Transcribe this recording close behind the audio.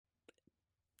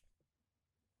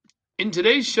In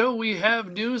today's show, we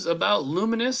have news about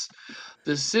Luminous,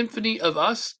 the Symphony of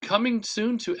Us coming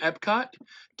soon to Epcot,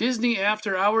 Disney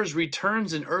After Hours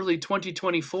returns in early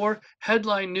 2024,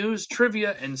 headline news,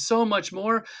 trivia, and so much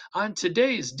more on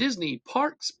today's Disney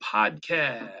Parks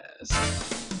Podcast.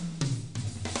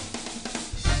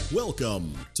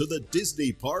 Welcome to the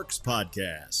Disney Parks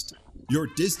Podcast, your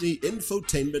Disney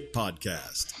infotainment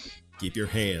podcast. Keep your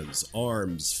hands,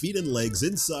 arms, feet, and legs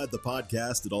inside the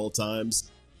podcast at all times,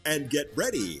 and get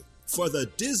ready for the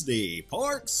Disney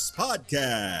Parks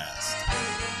Podcast.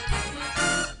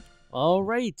 All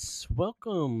right,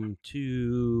 welcome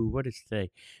to, what is today?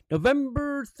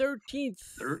 November 13th.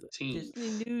 13th.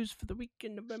 Disney news for the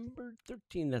weekend, November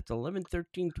 13th. That's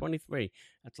 11/13/23.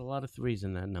 That's a lot of threes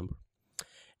in that number.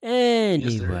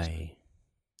 Anyway.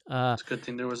 It's a good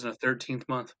thing there wasn't a 13th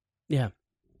month. Yeah,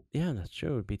 that's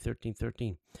true. It would be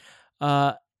 13/13.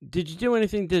 Did you do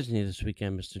anything Disney this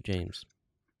weekend, Mr. James?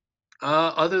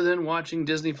 Other than watching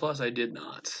Disney Plus, I did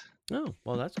not. Oh,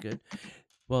 well, that's good.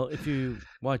 Well, if you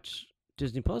watch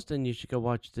Disney Plus, then you should go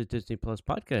watch the Disney Plus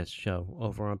podcast show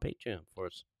over on Patreon for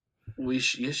us.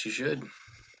 Yes, you should.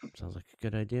 Sounds like a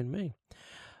good idea to me.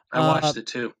 I watched it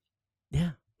too.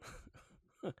 Yeah.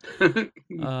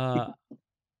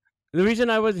 The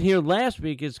reason I wasn't here last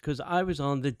week is because I was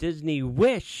on the Disney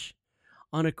Wish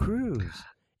on a cruise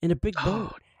in a big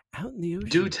boat out in the ocean.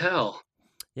 Do tell.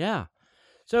 Yeah.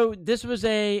 So this was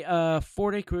a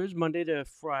 4-day cruise, Monday to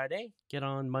Friday. Get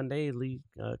on Monday, leave,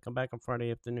 come back on Friday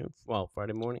afternoon. Well,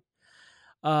 Friday morning.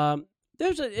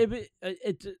 There's all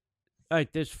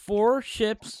right. There's 4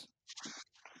 ships,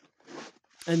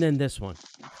 and then this one,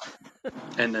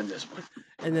 and then this one,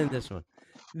 and then this one.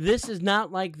 This is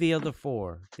not like the other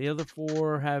 4. The other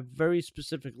 4 have very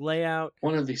specific layout.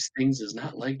 One of these things is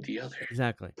not like the other.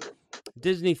 Exactly.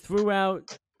 Disney threw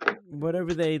out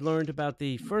whatever they learned about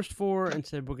the first 4 and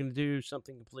said, we're going to do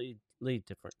something completely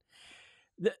different.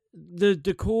 The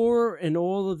decor and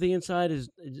all of the inside is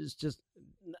just,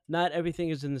 not everything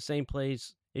is in the same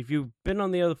place. If you've been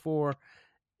on the other 4,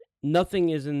 nothing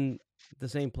is in the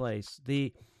same place.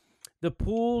 The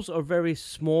pools are very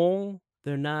small.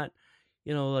 They're not,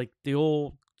 like the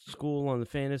old school on the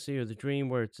Fantasy or the Dream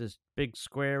where it's this big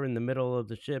square in the middle of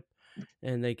the ship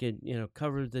and they could,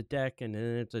 cover the deck and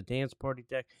then it's a dance party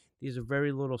deck. These are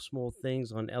very little small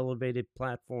things on elevated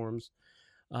platforms.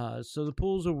 So the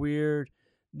pools are weird.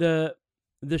 The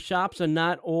shops are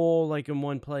not all like in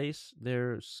one place.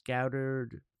 They're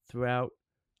scattered throughout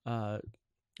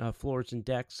floors and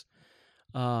decks.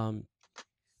 I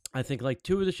think like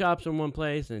 2 of the shops are in one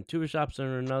place and 2 of the shops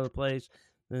are in another place.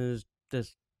 And there's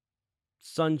this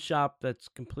sun shop that's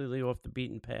completely off the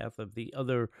beaten path of the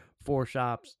other 4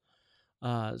 shops.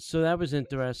 So that was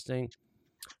interesting.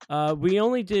 We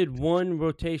only did one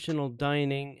rotational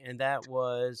dining, and that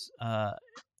was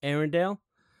Arendelle.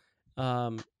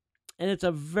 And it's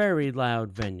a very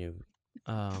loud venue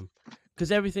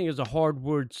because everything is a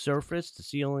hardwood surface, the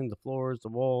ceiling, the floors, the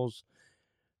walls.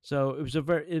 So it was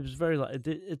very loud.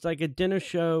 It's like a dinner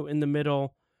show in the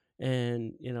middle,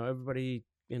 and everybody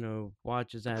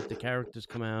watches that. The characters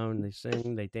come out and they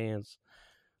sing, they dance,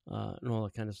 and all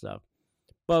that kind of stuff.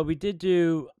 But we did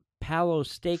do Palo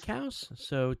Steakhouse,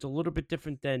 so it's a little bit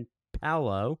different than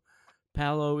Palo.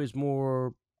 Palo is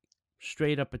more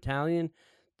straight up Italian.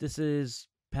 This is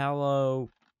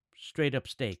Palo straight up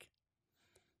steak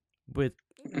with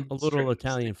a little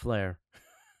Italian flair.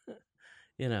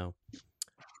 We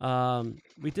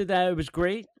did that. It was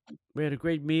great. We had a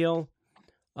great meal.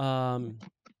 What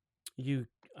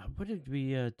did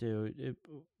we do? It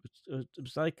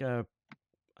was like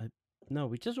no,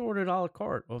 we just ordered a la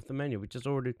carte off the menu. We just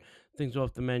ordered things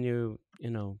off the menu,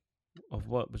 of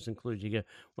what was included. You get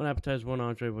 1 appetizer, 1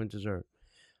 entree, 1 dessert.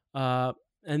 And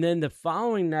then the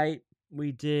following night,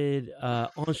 we did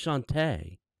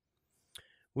Enchanté,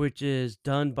 which is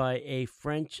done by a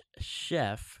French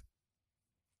chef.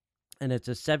 And it's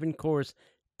a 7-course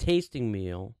tasting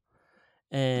meal.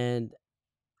 And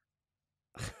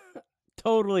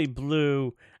totally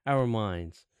blew our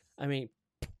minds. I mean,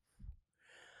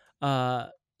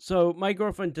 so my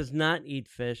girlfriend does not eat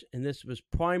fish, and this was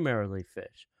primarily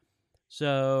fish.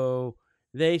 So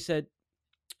they said,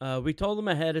 we told them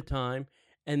ahead of time,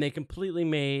 and they completely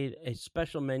made a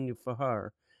special menu for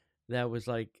her that was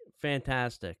like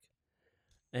fantastic.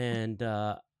 And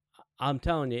I'm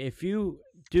telling you, if you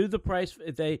do the price,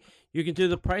 you can do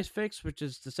the price fix, which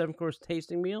is the 7-course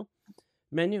tasting meal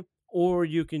menu, or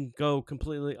you can go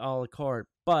completely a la carte.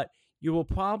 But you will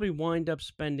probably wind up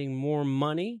spending more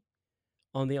money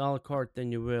on the a la carte than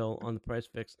you will on the price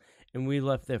fix. And we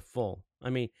left there full. I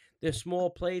mean, they're small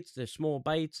plates, they're small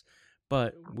bites,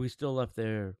 but we still left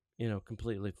there,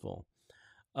 completely full.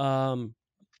 Um,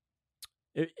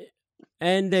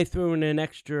 and they threw in an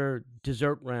extra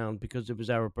dessert round because it was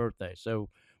our birthday. So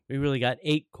we really got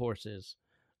 8 courses,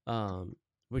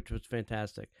 which was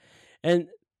fantastic. And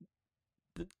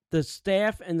the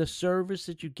staff and the service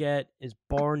that you get is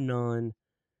bar none,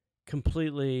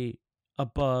 completely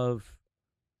above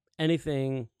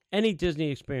anything, any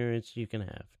Disney experience you can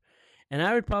have. And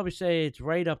I would probably say it's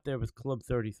right up there with Club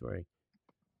 33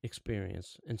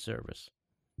 experience and service.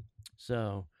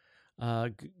 So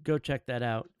go check that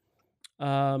out.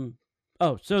 So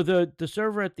the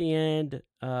server at the end,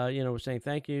 was saying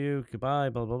thank you, goodbye,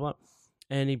 blah, blah, blah.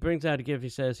 And he brings out a gift. He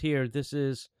says, here, this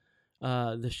is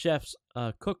the chef's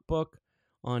cookbook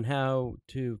on how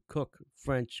to cook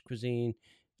French cuisine,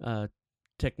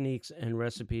 techniques and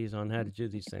recipes on how to do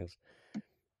these things.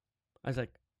 I was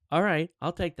like, all right,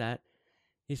 I'll take that.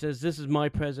 He says, this is my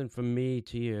present from me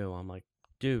to you. I'm like,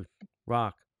 dude,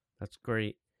 rock. That's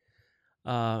great.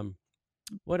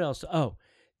 What else? Oh,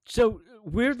 so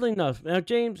weirdly enough, now,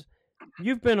 James,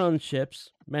 you've been on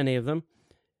ships, many of them.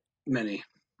 Many.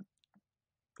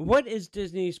 What is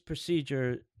Disney's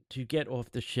procedure to get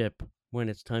off the ship when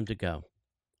it's time to go?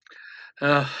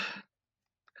 Go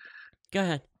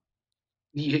ahead.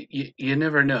 You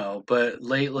never know, but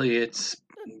lately it's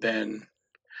been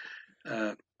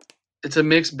it's a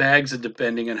mixed bag,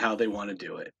 depending on how they want to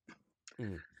do it.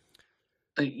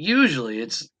 Usually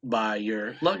it's by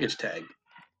your luggage tag.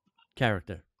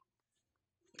 Character.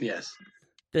 Yes.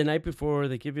 The night before,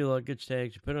 they give you luggage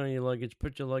tags. You put it on your luggage,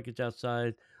 put your luggage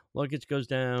outside. Luggage goes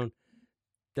down.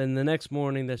 Then the next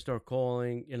morning, they start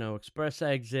calling, express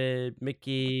exit,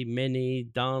 Mickey, Minnie,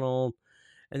 Donald.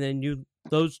 And then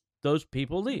those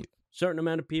people leave. Certain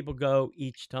amount of people go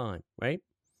each time, right?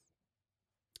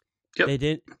 Yep.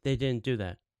 They didn't do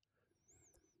that.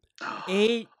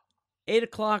 8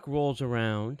 o'clock rolls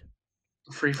around.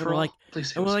 Free for all.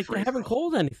 Please, and we're like, they haven't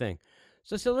called anything.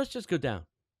 So I said, let's just go down.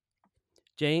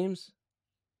 James,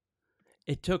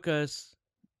 it took us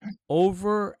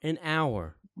over an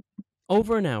hour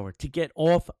to get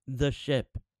off the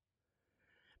ship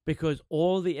because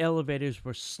all the elevators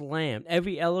were slammed.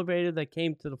 Every elevator that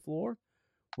came to the floor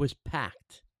was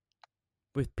packed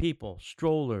with people,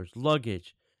 strollers,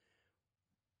 luggage.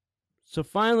 So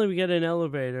finally we get an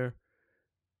elevator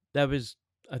that was,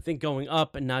 I think, going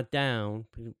up and not down.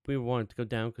 We wanted to go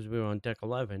down because we were on deck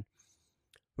 11.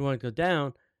 We wanted to go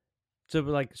down. So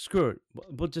we're like, screw it.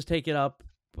 We'll just take it up.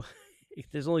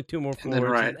 There's only 2 more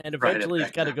floors. And eventually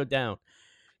it's got to go down.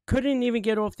 Couldn't even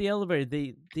get off the elevator.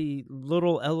 The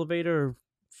little elevator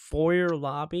foyer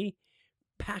lobby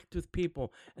packed with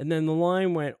people. And then the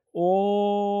line went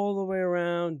all the way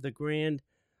around the grand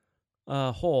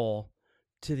hall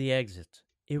to the exit.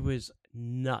 It was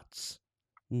nuts.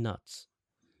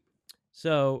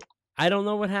 So I don't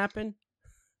know what happened.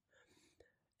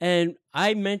 And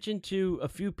I mentioned to a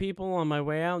few people on my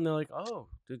way out, and they're like, oh,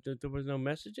 there was no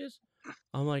messages?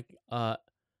 I'm like,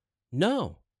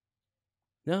 no.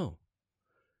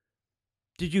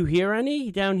 Did you hear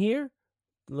any down here?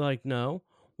 Like, no.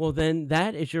 Well, then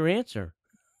that is your answer.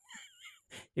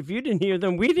 If you didn't hear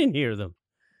them, we didn't hear them.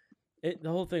 The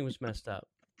whole thing was messed up.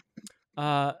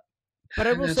 But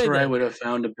I will say I would have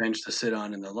found a bench to sit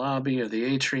on in the lobby or the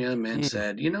atrium and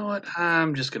said, you know what?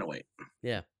 I'm just going to wait.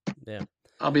 Yeah.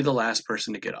 I'll be the last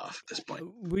person to get off at this point.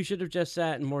 We should have just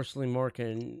sat in Morsley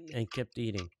Market and kept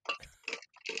eating.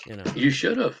 You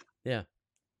should have. Yeah,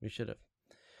 we should have.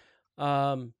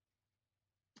 At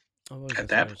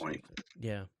that point.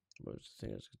 Yeah. What was the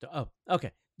thing? Oh,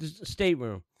 okay. This is a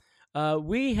stateroom.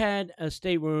 We had a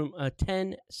stateroom,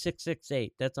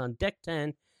 10668. That's on deck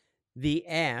 10, the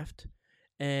aft.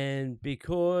 And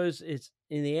because it's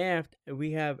in the aft,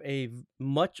 we have a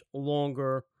much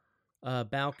longer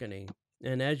balcony.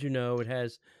 And as you know, it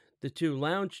has the 2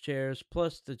 lounge chairs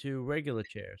plus the 2 regular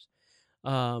chairs.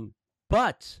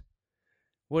 But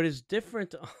what is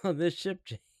different on this ship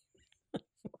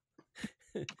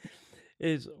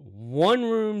is one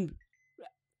room.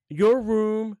 Your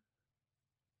room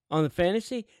on the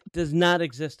Fantasy does not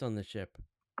exist on the ship.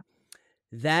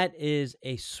 That is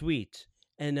a suite.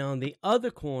 And on the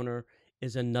other corner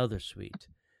is another suite.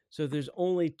 So there's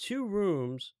only 3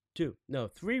 rooms,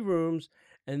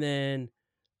 and then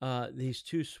these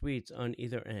 2 suites on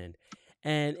either end.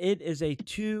 And it is a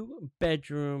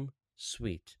 2-bedroom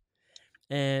suite.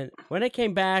 And when I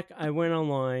came back, I went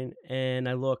online and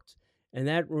I looked, and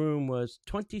that room was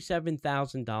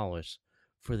 $27,000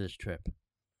 for this trip.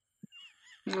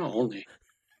 Oh, only.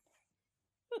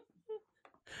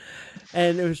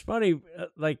 And it was funny,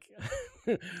 like,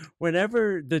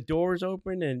 whenever the doors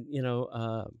open and,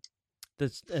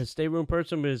 the stateroom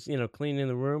person was, cleaning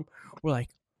the room. We're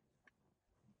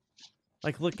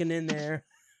like looking in there.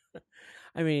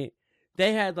 I mean,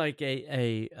 they had like a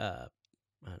I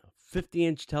don't know,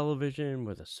 50-inch television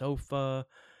with a sofa.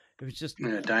 It was just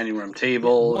a dining room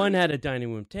table. One had a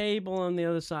dining room table on the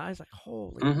other side. I was like,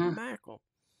 holy mackerel.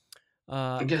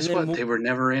 And guess what? They were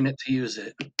never in it to use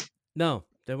it. No,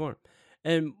 they weren't.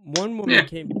 And one woman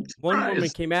came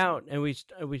out, and we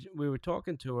were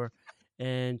talking to her,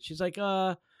 and she's like,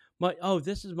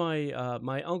 this is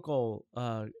my uncle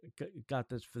got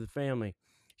this for the family.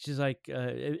 She's like,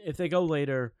 if they go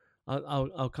later,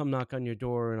 I'll come knock on your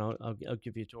door and I'll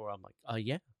give you a tour. I'm like,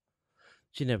 yeah.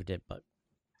 She never did, but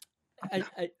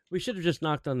we should have just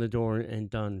knocked on the door and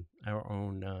done our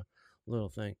own little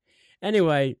thing.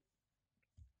 Anyway,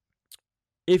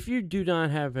 if you do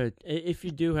have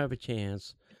a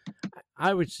chance,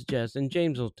 I would suggest, and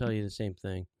James will tell you the same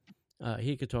thing.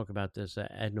 He could talk about this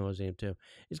ad nauseum too.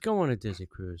 Is go on a Disney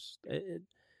cruise.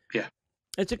 Yeah,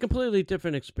 it's a completely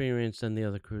different experience than the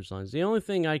other cruise lines. The only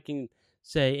thing I can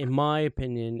say, in my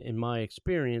opinion, in my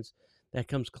experience, that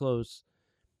comes close,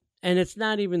 and it's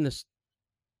not even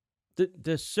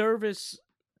the service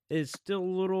is still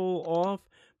a little off,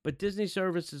 but Disney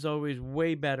service is always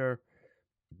way better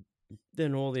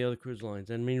than all the other cruise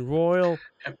lines. I mean, Royal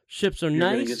ships are nice.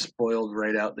 You're going to get spoiled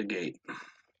right out the gate.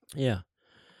 Yeah.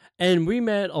 And we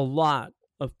met a lot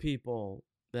of people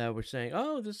that were saying,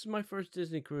 oh, this is my first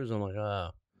Disney cruise. I'm like, oh,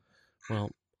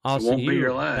 well, I'll see you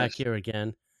back here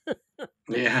again.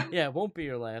 Yeah. Yeah, it won't be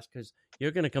your last because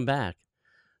you're going to come back.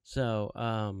 So,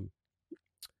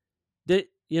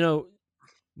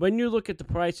 when you look at the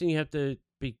pricing, you have to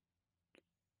be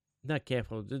not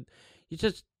careful.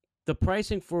 The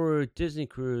pricing for a Disney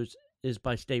cruise is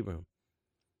by stateroom.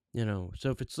 So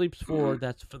if it sleeps 4,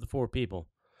 that's for the 4 people.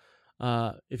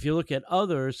 If you look at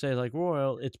others, say like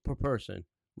Royal, it's per person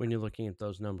when you're looking at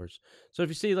those numbers. So if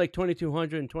you see like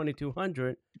 2,200 and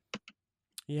 2,200,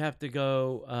 you have to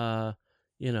go,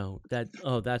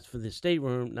 that's for the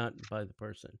stateroom, not by the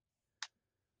person.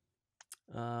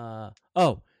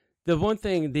 The one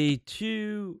thing, the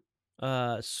 2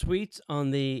 suites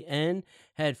on the end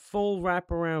had full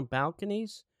wraparound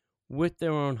balconies with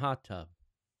their own hot tub.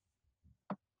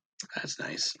 That's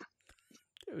nice.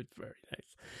 It was very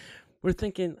nice. We're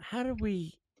thinking, can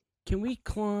we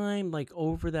climb like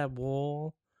over that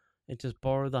wall and just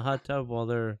borrow the hot tub while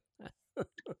they're...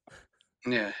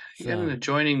 Yeah, you got an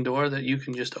adjoining door that you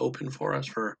can just open for us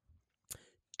for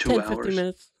 2 hours. 15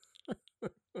 minutes.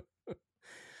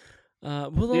 You're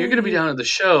going to be down at the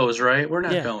shows, right? We're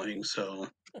not going, so...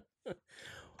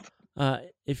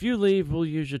 if you leave, we'll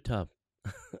use your tub.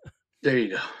 There you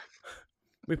go.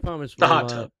 We promise. The hot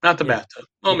tub, not the bathtub.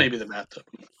 Well, maybe the bathtub.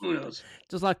 Who knows?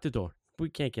 Just lock the door. We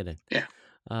can't get in. Yeah.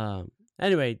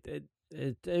 Anyway,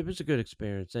 it was a good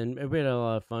experience, and we had a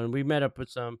lot of fun. We met up with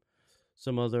some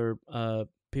other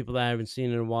people that I haven't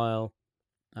seen in a while,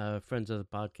 friends of the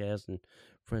podcast and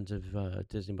friends of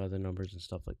Disney by the Numbers and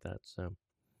stuff like that. So,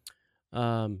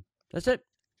 that's it.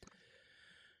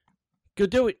 Go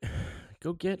do it.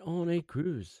 Go get on a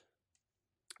cruise.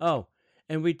 Oh,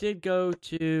 and we did go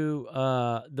to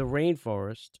the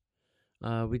rainforest.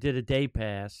 We did a day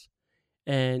pass,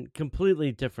 and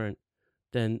completely different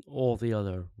than all the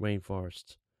other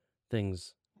rainforest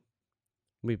things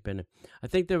we've been in. I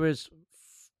think there was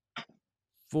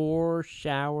 4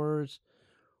 showers,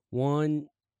 1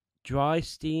 dry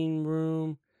steam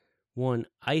room, 1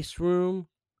 ice room,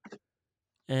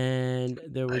 and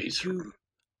there were 2.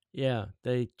 Yeah,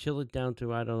 they chill it down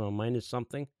to, I don't know, minus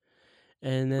something.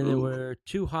 And then there were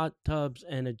 2 hot tubs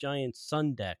and a giant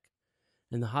sun deck.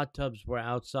 And the hot tubs were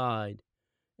outside,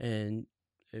 and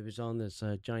it was on this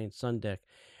giant sun deck.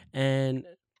 And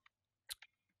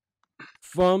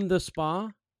from the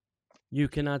spa, you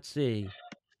cannot see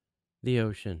the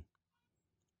ocean.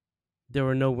 There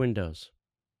were no windows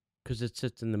because it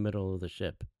sits in the middle of the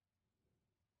ship.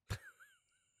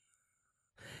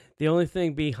 The only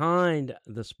thing behind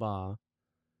the spa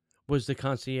was the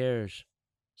concierge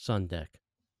sun deck.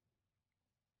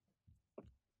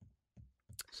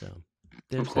 So,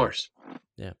 of course.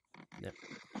 Yeah.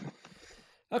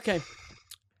 Okay.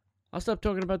 I'll stop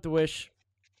talking about the Wish.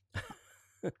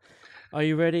 Are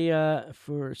you ready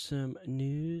for some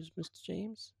news, Mr.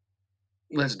 James?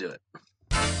 Let's do it.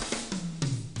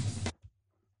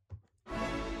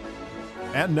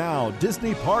 And now,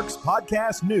 Disney Parks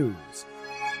Podcast News.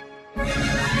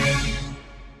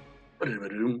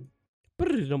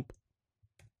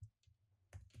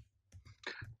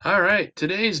 All right,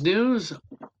 today's news.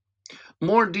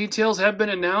 More details have been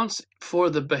announced for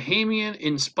the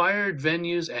Bahamian-inspired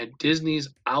venues at Disney's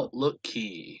Outlook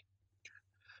Key.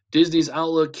 Disney's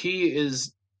Outlook Key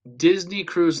is Disney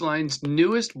Cruise Line's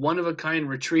newest one-of-a-kind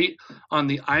retreat on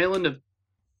the island of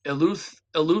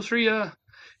Eleutheria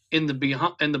in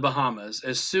the Bahamas.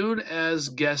 As soon as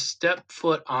guests step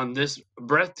foot on this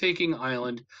breathtaking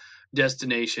island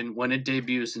destination when it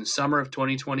debuts in summer of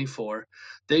 2024,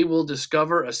 they will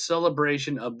discover a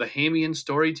celebration of Bahamian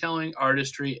storytelling,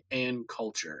 artistry, and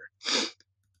culture.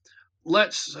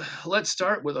 Let's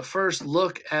start with a first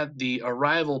look at the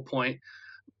arrival point,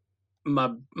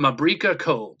 Mabrika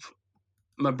Cove.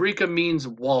 Mabrika means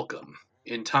welcome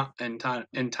in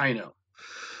Taino,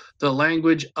 the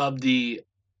language of the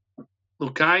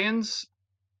Lucayans,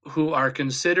 who are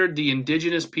considered the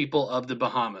indigenous people of the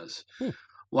Bahamas.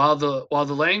 While the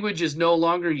language is no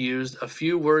longer used, a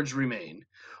few words remain.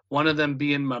 One of them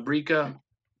being Mabrika,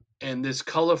 and this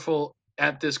colorful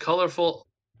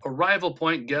arrival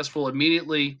point, guests will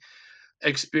immediately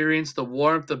experience the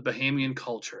warmth of Bahamian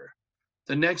culture.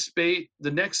 The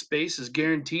next space is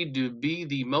guaranteed to be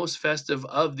the most festive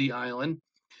of the island.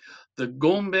 The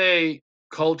Gombe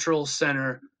Cultural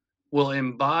Center will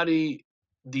embody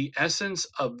the essence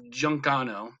of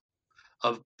Juncano,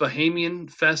 of Bahamian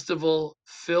festival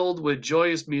filled with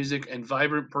joyous music and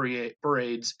vibrant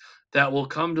parades that will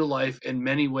come to life in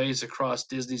many ways across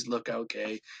Disney's Lookout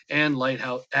Cay and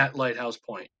Lighthouse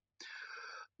Point.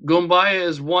 Gombaya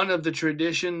is one of the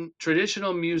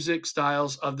traditional music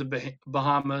styles of the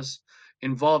Bahamas,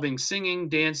 involving singing,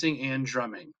 dancing, and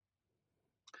drumming.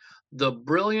 The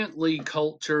brilliantly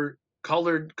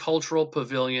colored cultural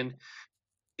pavilion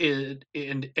and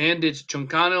its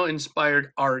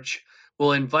Juncano-inspired arch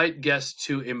will invite guests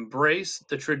to embrace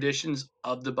the traditions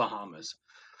of the Bahamas,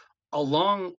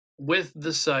 along with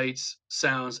the sights,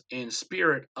 sounds, and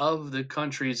spirit of the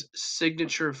country's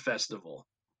signature festival.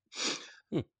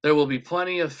 There will be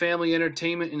plenty of family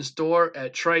entertainment in store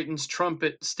at Triton's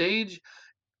Trumpet Stage.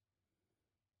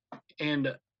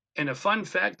 And a fun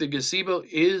fact, the gazebo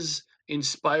is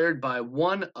inspired by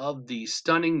one of the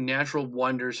stunning natural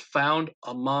wonders found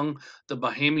among the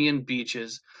Bahamian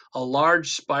beaches, a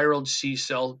large spiraled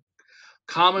seashell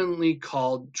commonly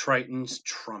called Triton's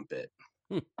Trumpet.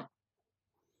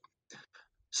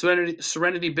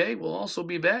 Serenity Bay will also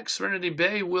be back. Serenity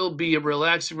Bay will be a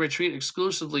relaxing retreat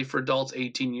exclusively for adults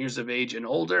 18 years of age and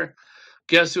older.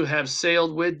 Guests who have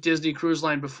sailed with Disney Cruise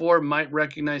Line before might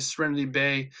recognize Serenity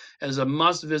Bay as a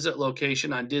must-visit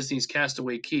location on Disney's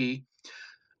Castaway Cay.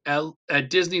 At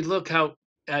Disney Lookout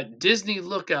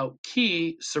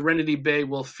Cay, Serenity Bay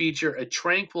will feature a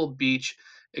tranquil beach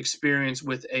experience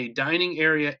with a dining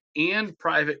area and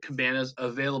private cabanas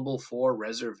available for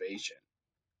reservation.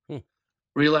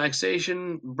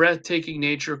 Relaxation, breathtaking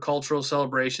nature, cultural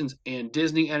celebrations, and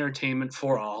Disney entertainment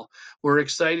for all. We're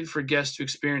excited for guests to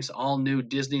experience all new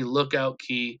Disney Lookout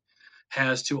Cay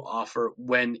has to offer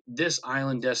when this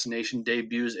island destination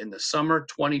debuts in the summer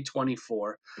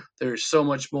 2024. There's so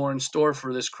much more in store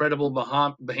for this credible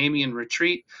Bahamian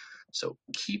retreat, so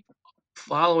keep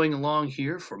following along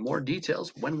here for more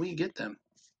details when we get them.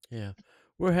 Yeah,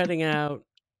 we're heading out,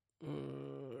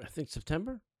 I think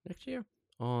September next year,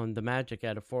 on the Magic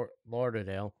out of Fort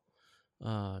Lauderdale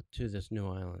to this new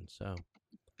island. So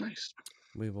nice.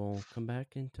 We will come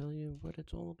back and tell you what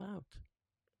it's all about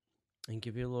and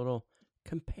give you a little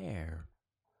compare.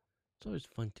 It's always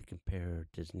fun to compare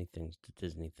Disney things to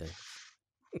Disney things.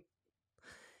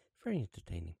 Very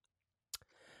entertaining.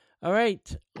 All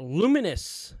right,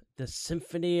 Luminous, the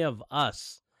Symphony of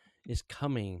Us, is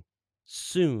coming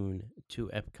soon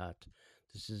to Epcot.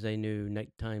 This is a new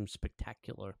nighttime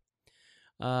spectacular.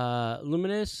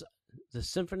 Luminous, the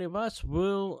Symphony of Us,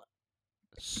 will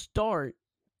start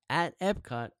at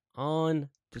Epcot on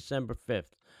December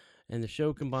 5th. And the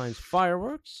show combines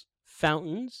fireworks,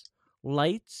 fountains,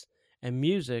 lights, and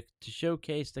music to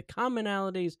showcase the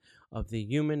commonalities of the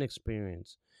human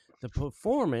experience. The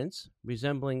performance,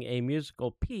 resembling a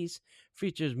musical piece,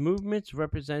 features movements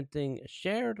representing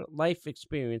shared life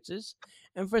experiences,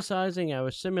 emphasizing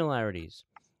our similarities.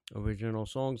 Original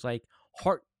songs like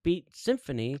Heartbeat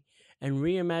Symphony and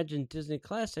reimagined Disney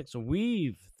classics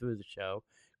weave through the show,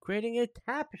 creating a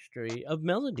tapestry of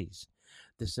melodies.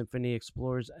 The symphony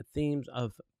explores themes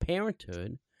of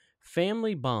parenthood,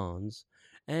 family bonds,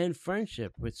 and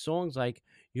friendship with songs like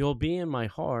You'll Be in My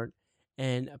Heart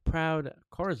and Proud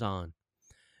Corazon.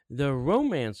 The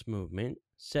romance movement,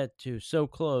 set to So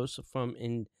Close from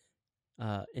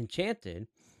Enchanted,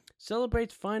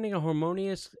 celebrates finding a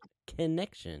harmonious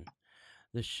connection.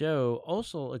 The show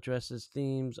also addresses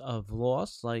themes of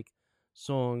loss, like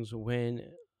songs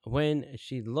When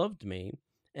She Loved Me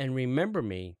and Remember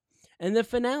Me, and the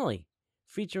finale,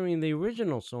 featuring the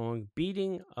original song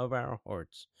Beating of Our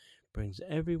Hearts, brings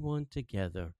everyone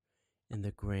together in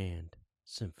the grand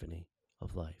symphony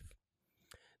of life.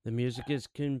 The music is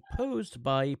composed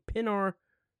by Pinar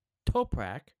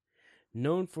Toprak,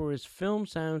 known for his film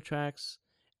soundtracks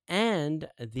and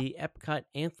the Epcot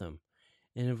anthem.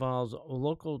 It involves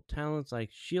local talents like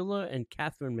Sheila and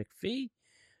Catherine McPhee,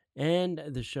 and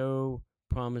the show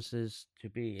promises to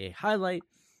be a highlight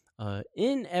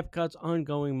in Epcot's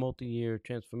ongoing multi-year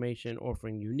transformation,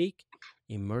 offering unique,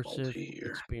 immersive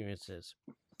experiences.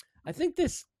 I think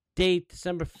this date,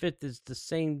 December 5th, is the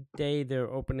same day they're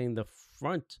opening the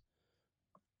front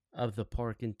of the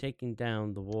park and taking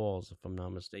down the walls, if I'm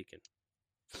not mistaken.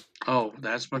 Oh,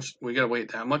 that's much. We gotta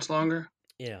wait that much longer?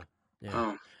 Yeah.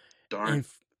 Oh, darn.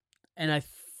 And I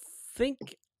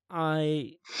think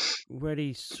I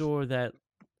already saw that,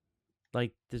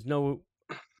 like, there's no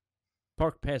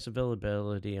park pass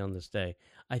availability on this day.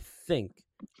 I think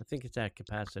it's at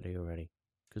capacity already,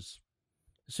 because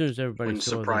as soon as everybody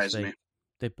saw this,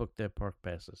 they booked their park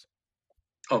passes.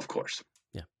 Oh, of course.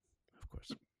 Yeah, of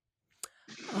course.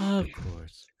 Of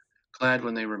course. Glad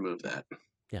when they remove that.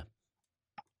 Yeah.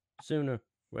 Sooner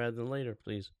rather than later,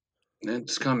 please.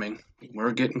 It's coming.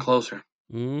 We're getting closer.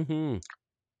 Mm-hmm.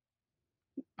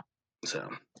 So,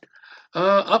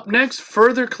 up next,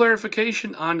 further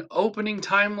clarification on opening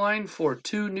timeline for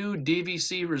 2 new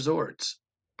DVC resorts.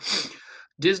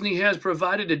 Disney has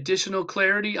provided additional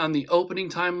clarity on the opening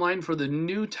timeline for the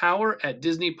new tower at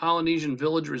Disney Polynesian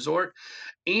Village Resort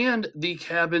and the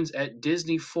cabins at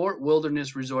Disney Fort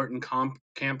Wilderness Resort and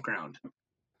Campground.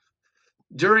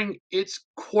 During its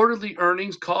quarterly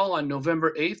earnings call on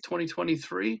November 8th,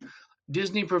 2023,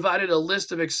 Disney provided a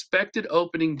list of expected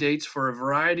opening dates for a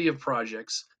variety of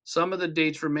projects. Some of the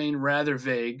dates remain rather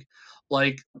vague,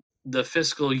 like the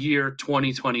fiscal year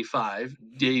 2025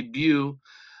 debut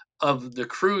of the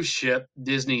cruise ship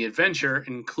Disney Adventure.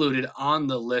 Included on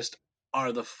the list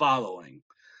are the following: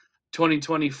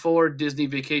 2024 Disney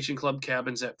Vacation Club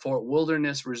cabins at Fort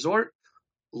Wilderness Resort,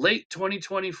 late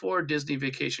 2024 Disney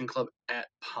Vacation Club at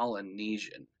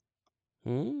Polynesian.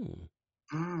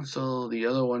 So the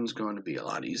other one's going to be a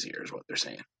lot easier, is what they're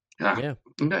saying. Yeah.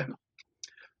 Okay.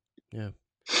 Yeah.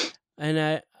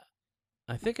 And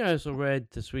I think I also read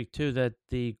this week too that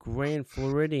the Grand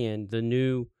Floridian, the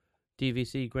new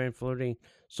DVC Grand Floridian,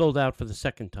 sold out for the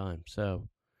second time. So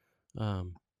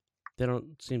they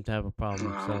don't seem to have a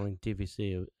problem selling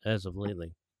DVC as of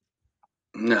lately.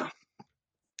 No.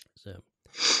 So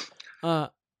I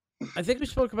think we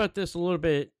spoke about this a little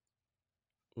bit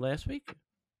last week.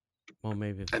 Well,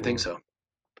 maybe before. I think so.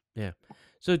 Yeah.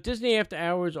 So Disney After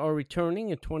Hours are returning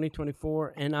in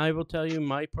 2024, and I will tell you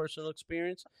my personal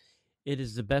experience. It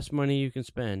is the best money you can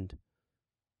spend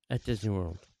at Disney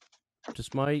World.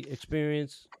 Just my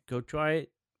experience. Go try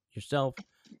it yourself.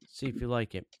 See if you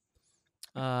like it.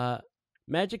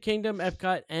 Magic Kingdom,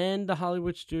 Epcot, and the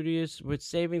Hollywood Studios with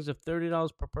savings of $30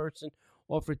 per person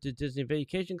offered to Disney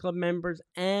Vacation Club members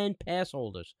and pass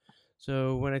holders.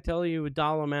 So when I tell you a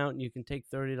dollar amount, you can take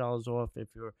 $30 off if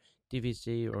you're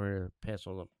DVC or pass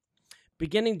holder.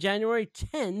 Beginning January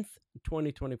 10th,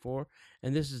 2024,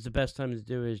 and this is the best time to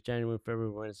do it, is January and February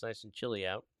when it's nice and chilly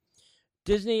out.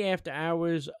 Disney After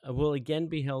Hours will again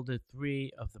be held at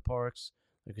 3 of the parks.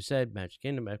 Like I said, Magic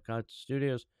Kingdom, Epcot,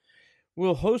 Studios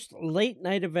will host late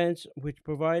night events which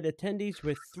provide attendees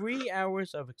with 3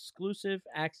 hours of exclusive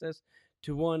access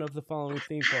to one of the following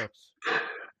theme parks.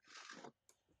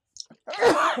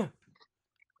 Oh,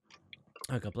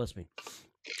 God bless me.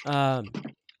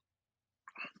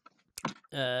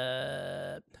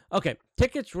 Okay.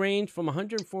 Tickets range from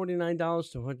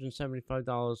 $149 to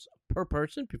 $175 per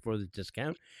person before the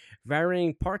discount.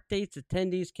 Varying park dates,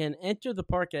 attendees can enter the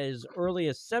park as early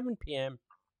as 7 p.m.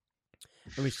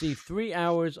 and receive 3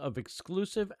 hours of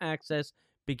exclusive access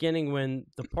beginning when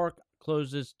the park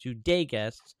closes to day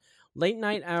guests. Late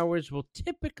night hours will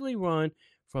typically run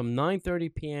from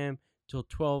 9:30 p.m. till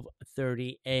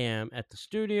 12:30 a.m. at the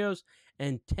studios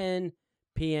and 10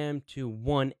 p.m. to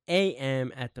 1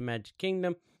 a.m. at the Magic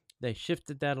Kingdom. They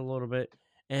shifted that a little bit,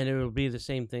 and it will be the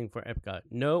same thing for Epcot.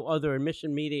 No other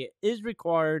admission media is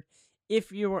required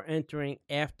if you are entering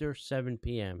after 7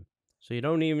 p.m. So you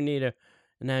don't even need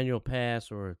an annual pass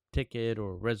or a ticket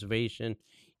or a reservation.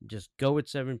 You just go at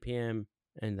 7 p.m.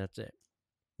 and that's it.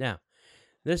 Now,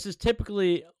 this is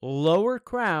typically lower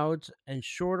crowds and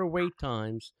shorter wait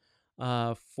times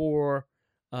for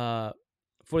the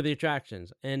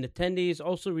attractions. And attendees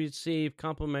also receive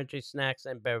complimentary snacks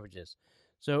and beverages.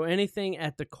 So anything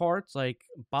at the carts like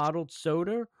bottled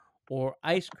soda or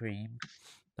ice cream,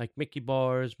 like Mickey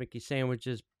bars, Mickey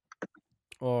sandwiches,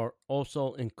 are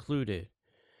also included.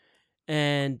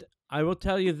 And I will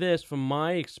tell you this from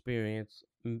my experience: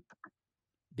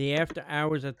 the after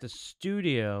hours at the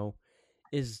studio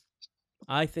is,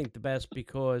 I think, the best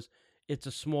because it's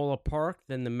a smaller park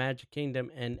than the Magic Kingdom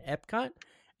and Epcot,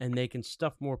 and they can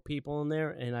stuff more people in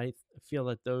there. And I feel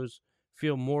that those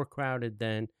feel more crowded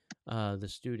than the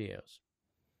studios.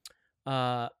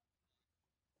 I'm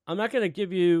not going to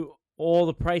give you all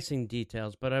the pricing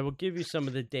details, but I will give you some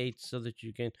of the dates so that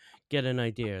you can get an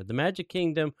idea. The Magic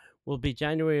Kingdom will be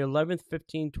January 11th,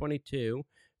 15th, 22,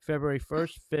 February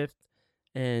 1st, 5th,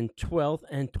 and 12th,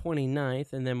 and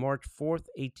 29th, and then March 4th,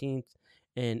 18th,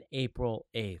 and April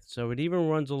 8th. So it even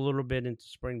runs a little bit into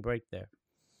spring break there.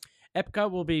 Epcot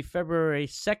will be February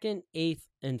 2nd, 8th,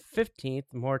 and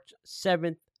 15th, March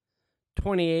 7th,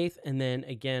 28th, and then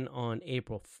again on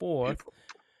April 4th.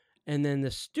 And then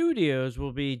the studios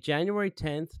will be January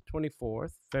 10th,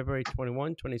 24th, February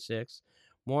 21, 26th,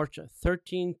 March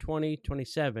 13, 20,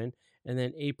 27, and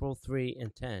then April 3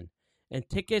 and 10. And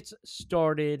tickets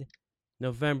started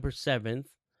November 7th.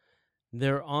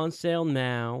 They're on sale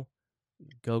now.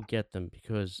 Go get them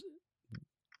because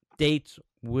dates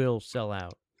will sell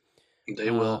out.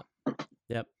 They will.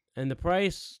 Yep. And the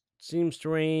price seems to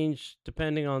range,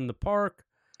 depending on the park,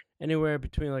 anywhere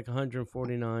between like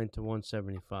 $149 to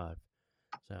 $175.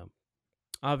 So,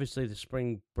 obviously, the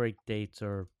spring break dates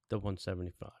are the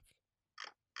 $175.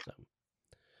 So,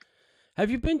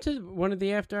 have you been to one of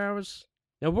the after hours?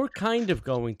 Now we're kind of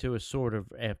going to a sort of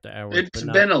after hours. It's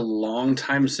been a long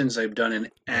time since I've done an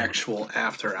actual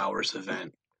after hours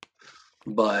event,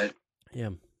 but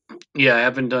yeah, I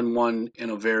haven't done one in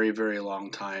a very, very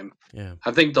long time. Yeah,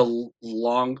 I think the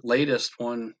latest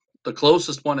one, the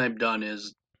closest one I've done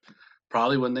is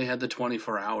probably when they had the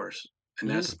 24 hours, and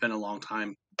that's been a long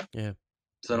time. Yeah.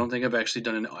 So I don't think I've actually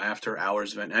done an after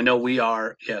hours event. I know we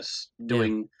are, yes,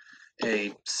 doing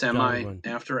a semi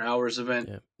after hours event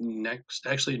next.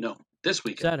 Actually, no, this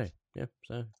weekend. Saturday. Yeah,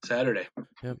 Saturday.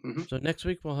 Yep. Mm-hmm. So next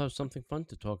week we'll have something fun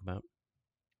to talk about.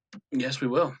 Yes, we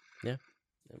will. Yeah.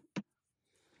 Yep.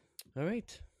 All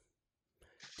right.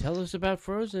 Tell us about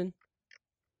Frozen.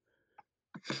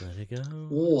 Let it go.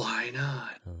 Why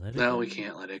not? No, we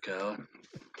can't let it go.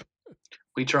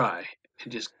 We try. It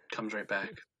just comes right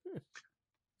back.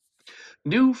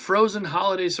 New Frozen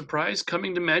holiday surprise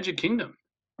coming to Magic Kingdom.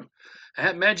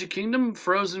 At Magic Kingdom,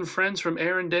 Frozen friends from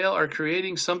Arendelle are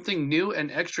creating something new and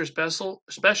extra special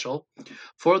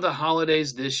for the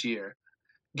holidays this year.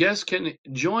 Guests can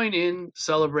join in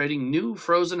celebrating new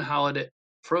Frozen holiday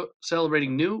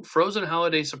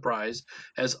surprise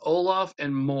as Olaf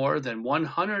and more than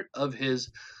 100 of his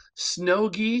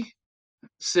Snowy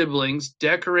siblings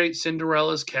decorate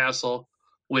Cinderella's castle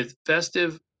with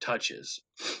festive touches.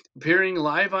 Appearing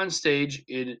live on stage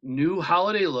in new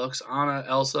holiday looks, Anna,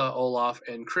 Elsa, Olaf,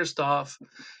 and Kristoff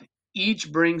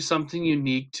each bring something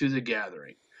unique to the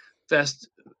gathering.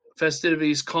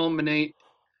 Festivities culminate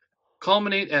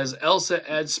as Elsa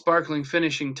adds sparkling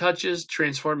finishing touches,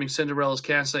 transforming Cinderella's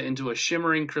castle into a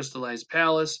shimmering crystallized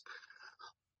palace,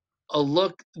 a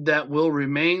look that will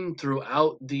remain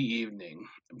throughout the evening.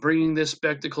 Bringing this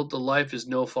spectacle to life is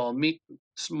no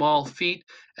small feat,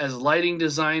 as lighting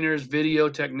designers, video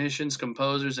technicians,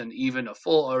 composers, and even a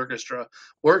full orchestra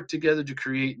work together to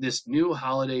create this new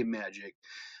holiday magic.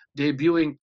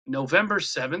 Debuting November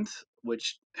 7th,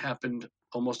 which happened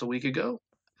almost a week ago,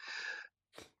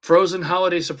 Frozen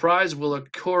Holiday Surprise will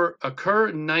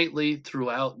occur nightly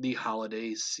throughout the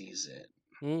holiday season.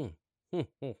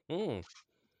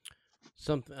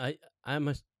 Something I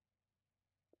must.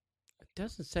 It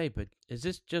doesn't say, but is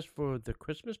this just for the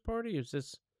Christmas party, or is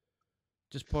this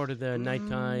just part of the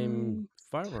nighttime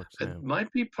fireworks now? It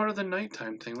might be part of the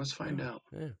nighttime thing. Let's find out.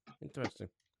 Yeah, interesting.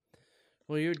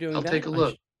 Well, you're doing I'll that. take a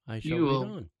look. I shall read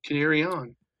on. Carry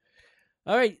on.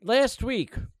 All right, last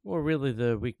week, or really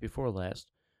the week before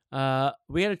last,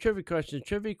 we had a trivia question. The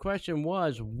trivia question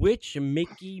was, which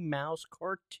Mickey Mouse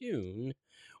cartoon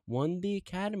won the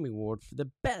Academy Award for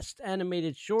the Best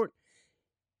Animated Short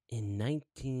in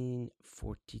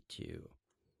 1942?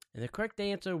 And the correct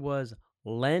answer was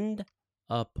Lend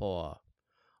a Paw.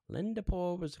 Lend a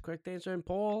Paw was the correct answer, and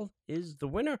Paul is the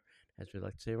winner. As we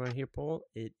like to say around here, Paul,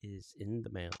 it is in the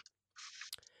mail.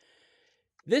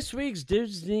 This week's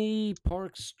Disney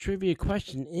Parks trivia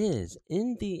question is,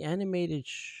 in the animated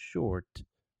short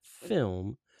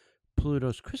film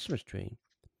Pluto's Christmas Tree,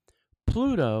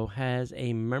 Pluto has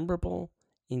a memorable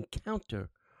encounter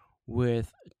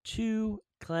with two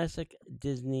classic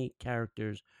Disney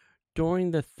characters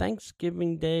during the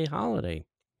Thanksgiving Day holiday.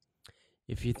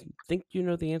 If you think you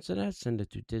know the answer to that, send it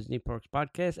to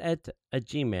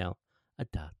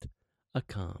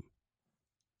DisneyParksPodcast@gmail.com.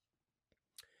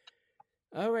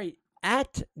 All right,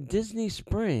 At Disney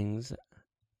Springs,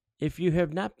 if you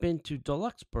have not been to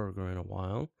Deluxe Burger in a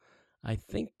while, I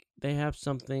think they have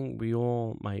something we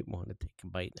all might want to take a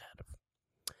bite out of.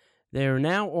 They are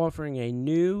now offering a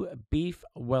new beef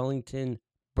Wellington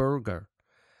burger.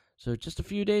 So just a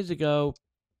few days ago,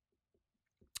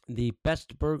 the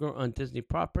best burger on Disney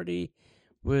property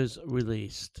was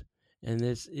released. And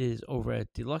this is over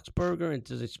at Deluxe Burger in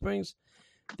Disney Springs.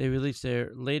 They released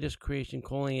their latest creation,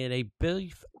 calling it a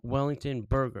beef Wellington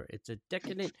burger. It's a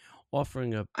decadent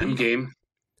offering of I'm beef, game.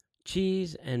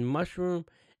 cheese, and mushroom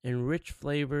and rich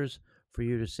flavors for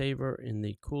you to savor in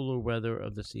the cooler weather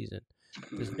of the season.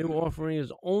 This new offering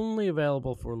is only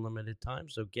available for a limited time,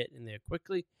 so get in there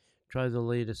quickly. Try the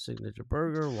latest signature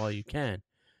burger while you can.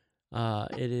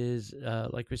 It is,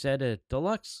 like we said, a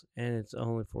deluxe, and it's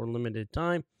only for a limited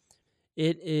time.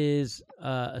 It is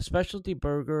a specialty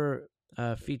burger,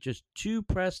 features 2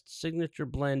 pressed signature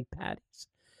blend patties,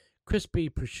 crispy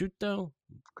prosciutto,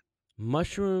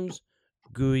 mushrooms,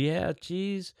 Gruyere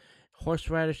cheese,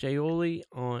 horseradish aioli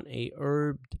on a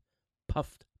herbed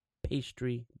puffed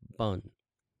pastry bun.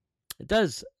 It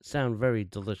does sound very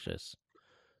delicious.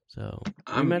 So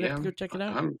we might have to go check it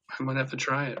out. I'm gonna have to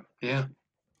try it. Yeah.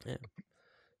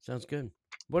 Sounds good.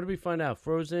 What did we find out?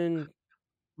 Frozen.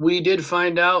 We did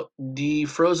find out the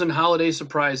Frozen Holiday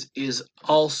Surprise is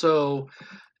also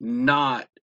not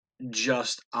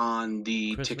just on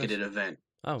the Christmas? ticketed event.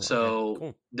 Oh, okay. So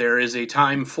Cool. there is a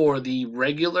time for the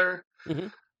regular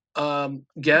Mhm.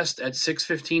 guest at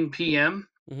 6:15 p.m.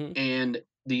 Mhm. and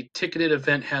the ticketed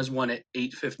event has one at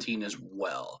 8:15 as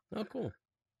well. Oh, cool.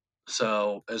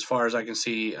 So as far as I can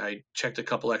see, I checked a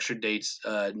couple extra dates.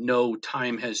 No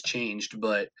time has changed,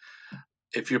 but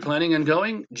if you're planning on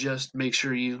going, just make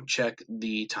sure you check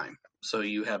the time so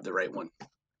you have the right one.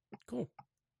 Cool.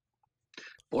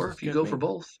 Or Sounds if you good go to for me.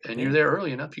 both and Yeah. you're there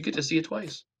early enough, you get to see it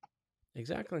twice.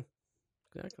 Exactly.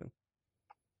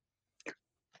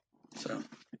 So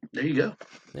there you go.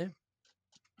 Yeah.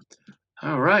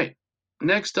 All right.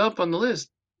 Next up on the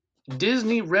list,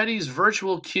 Disney readies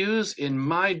virtual queues in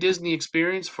My Disney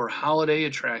Experience for holiday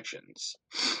attractions.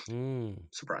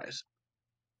 Surprise.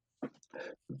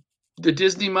 The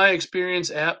Disney My Experience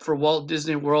app for Walt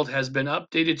Disney World has been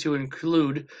updated to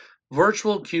include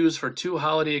virtual queues for 2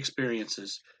 holiday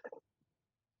experiences.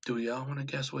 Do y'all want to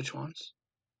guess which ones?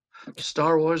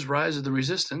 Star Wars Rise of the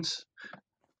Resistance,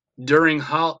 during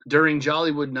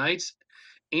Jollywood Nights,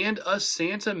 and a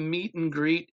Santa meet and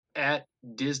greet at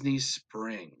Disney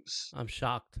Springs. I'm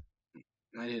shocked.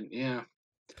 Yeah.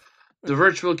 The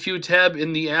virtual queue tab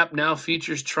in the app now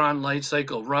features Tron Light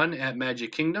Cycle Run at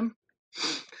Magic Kingdom,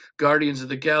 Guardians of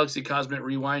the Galaxy Cosmic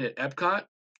Rewind at Epcot,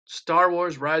 Star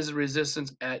Wars Rise of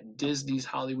Resistance at Disney's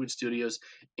Hollywood Studios,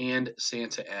 and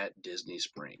Santa at Disney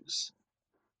Springs.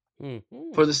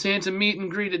 For the Santa meet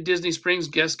and greet at Disney Springs,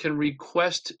 guests can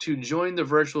request to join the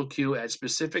virtual queue at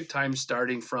specific times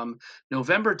starting from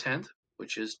November 10th,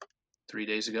 which is 3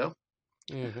 days ago.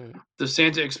 The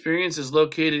Santa experience is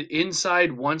located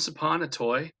inside Once Upon a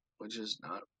Toy, which is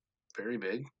not very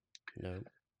big, No.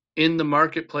 in the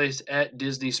marketplace at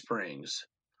Disney Springs.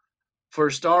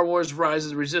 For Star Wars Rise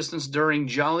of the Resistance during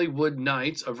Jollywood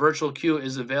Nights, a virtual queue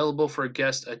is available for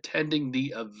guests attending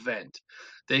the event.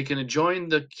 They can join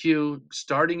the queue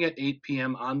starting at 8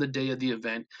 p.m. on the day of the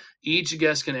event. Each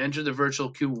guest can enter the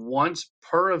virtual queue once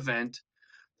per event.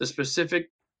 The specific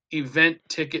event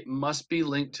ticket must be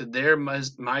linked to their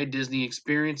My Disney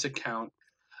Experience account.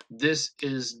 This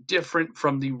is different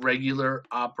from the regular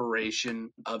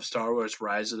operation of Star Wars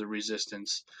Rise of the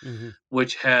Resistance,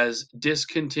 which has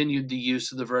discontinued the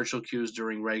use of the virtual queues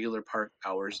during regular park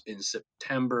hours in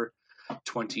September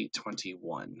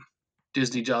 2021.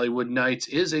 Disney Jollywood Nights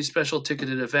is a special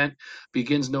ticketed event,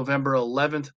 begins November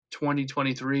 11th,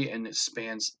 2023, and it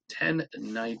spans 10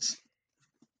 nights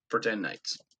for 10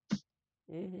 nights.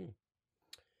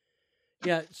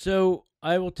 Yeah, so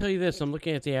I will tell you this. I'm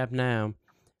looking at the app now.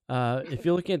 If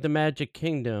you're looking at the Magic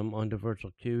Kingdom on the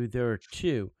virtual queue, there are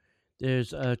 2.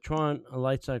 There's Tron a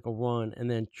Light Cycle Run, and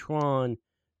then Tron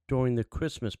during the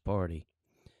Christmas party.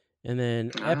 And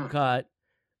then Epcot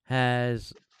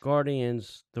has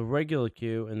Guardians, the regular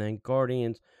queue, and then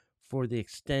Guardians for the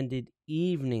extended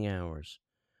evening hours.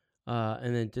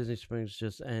 And then Disney Springs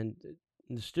and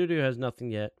the studio has nothing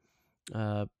yet.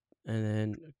 And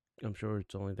then I'm sure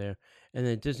it's only there. And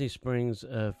then Disney Springs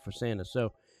for Santa.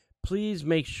 So please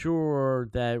make sure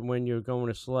that when you're going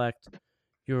to select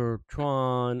your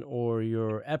Tron or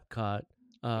your Epcot,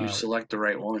 you select the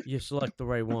right one. You select the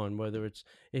right one, whether it's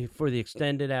for the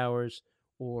extended hours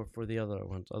or for the other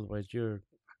ones. Otherwise, you're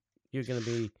going to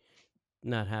be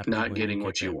not happy. Not getting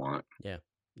what you want. Yeah.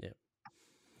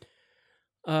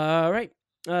 All right.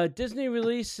 Disney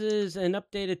releases an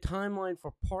updated timeline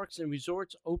for parks and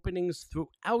resorts openings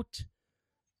throughout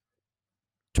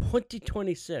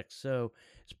 2026. So,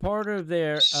 as part of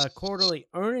their quarterly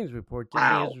earnings report, Disney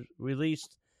Wow. has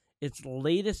released its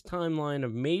latest timeline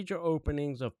of major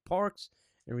openings of parks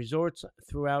and resorts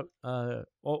throughout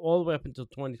all the way up until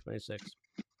 2026.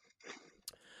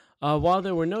 While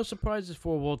there were no surprises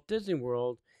for Walt Disney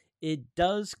World, it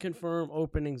does confirm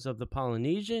openings of the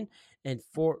Polynesian and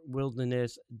Fort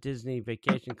Wilderness Disney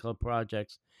Vacation Club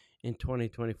projects in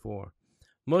 2024.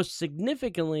 Most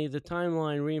significantly, the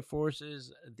timeline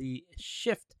reinforces the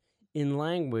shift in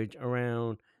language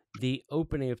around the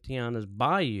opening of Tiana's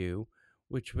Bayou,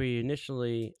 which we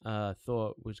initially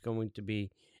thought was going to be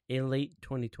a late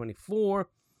 2024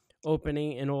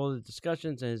 opening, and all the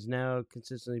discussions has now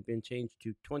consistently been changed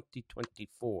to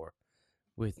 2024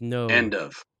 with no End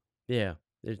of. yeah,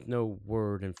 there's no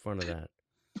word in front of that.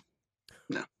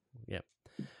 No. Yep.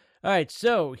 All right,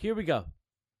 so here we go.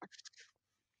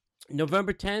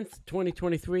 November 10th,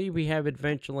 2023, we have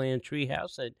Adventureland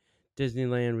Treehouse at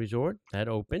Disneyland Resort. That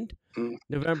opened.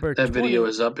 November That 20th. video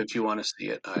is up if you want to see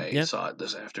it. I saw it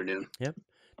this afternoon. Yep.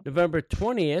 November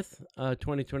 20th,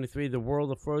 2023, The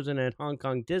World of Frozen at Hong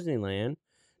Kong Disneyland.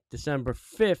 December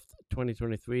 5th,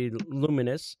 2023,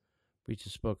 Luminous. We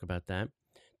just spoke about that.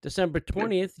 December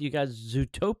 20th, you got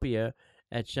Zootopia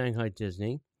at Shanghai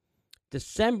Disney.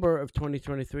 December of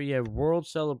 2023, you have World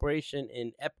Celebration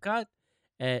in Epcot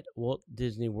at Walt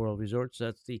Disney World Resort. So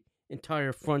that's the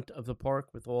entire front of the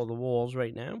park with all the walls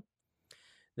right now.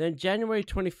 Then January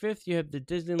 25th, you have the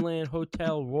Disneyland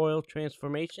Hotel Royal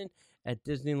Transformation at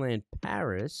Disneyland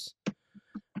Paris.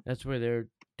 That's where they're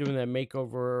doing that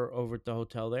makeover over at the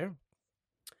hotel there.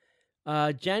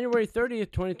 January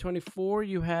 30th, 2024,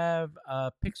 you have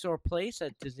Pixar Place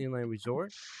at Disneyland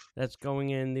Resort. That's going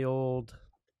in the old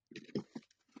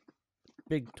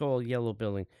big, tall, yellow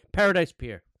building. Paradise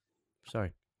Pier.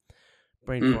 Sorry.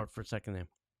 Brain fart for a second there.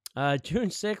 June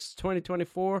 6th,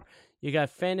 2024, you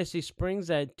got Fantasy Springs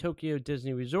at Tokyo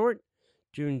Disney Resort.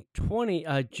 June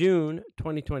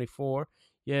 2024,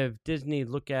 you have Disney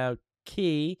Lookout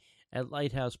Key at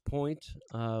Lighthouse Point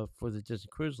for the Disney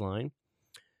Cruise Line.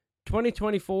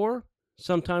 2024,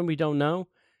 sometime we don't know,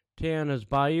 Tiana's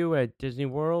Bayou at Disney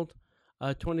World.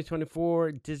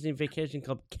 2024, Disney Vacation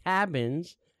Club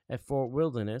Cabins at Fort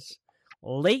Wilderness.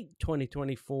 Late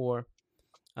 2024,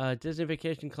 Disney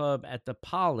Vacation Club at the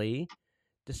Poly.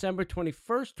 December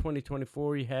 21st,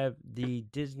 2024, you have the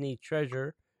Disney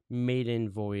Treasure Maiden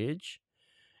Voyage.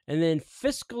 And then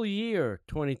fiscal year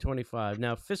 2025.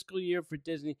 Now, fiscal year for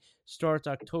Disney starts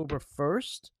October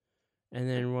 1st and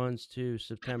then runs to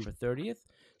September 30th.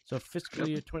 So fiscal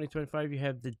year 2025, you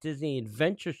have the Disney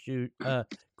Adventure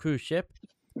cruise ship.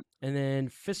 And then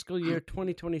fiscal year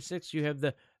 2026, you have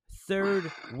the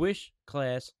Third Wish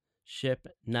class ship,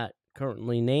 not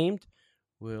currently named,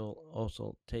 will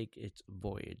also take its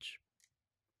voyage.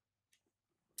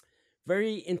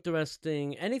 Very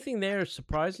interesting. Anything there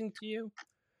surprising to you?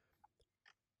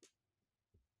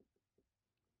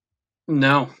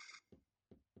 No.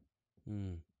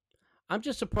 I'm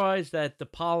just surprised that the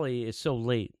Poly is so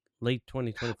late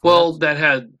 2024. Well, that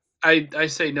had I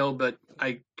say no, but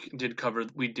I did cover.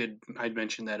 I'd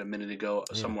mentioned that a minute ago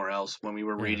somewhere else when we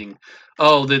were reading.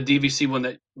 Oh, the DVC one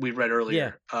that we read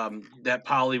earlier. That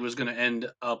Poly was going to end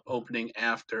up opening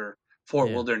after Fort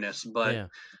Wilderness, but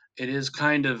it is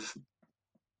kind of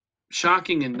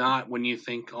shocking and not when you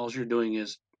think all you're doing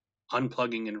is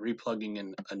unplugging and replugging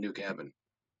in a new cabin.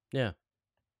 Yeah.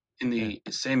 In the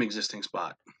same existing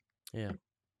spot. Yeah.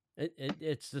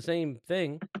 It's the same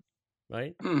thing,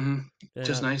 right? Mm-hmm.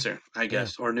 Just nicer, I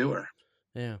guess, or newer.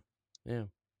 Yeah. Yeah.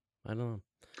 I don't know.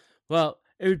 Well,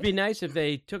 it would be nice if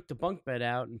they took the bunk bed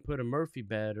out and put a Murphy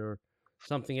bed or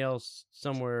something else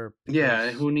somewhere.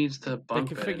 Yeah, who needs the bunk bed?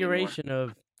 The configuration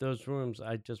of those rooms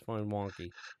I just find wonky.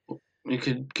 You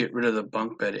could get rid of the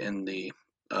bunk bed in the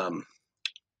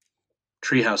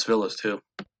Treehouse Villas too.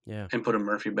 Yeah. And put a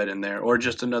Murphy bed in there, or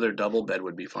just another double bed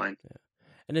would be fine. Yeah.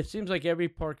 And it seems like every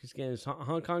park is getting.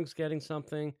 Hong Kong's getting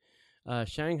something.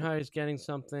 Shanghai is getting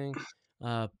something.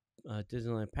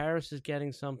 Disneyland Paris is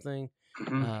getting something.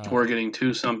 Mm-hmm. We're getting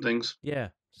 2 somethings. Yeah.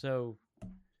 So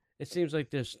it seems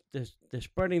like they're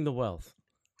spreading the wealth.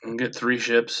 We'll get 3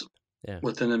 ships. Yeah.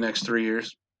 Within the next 3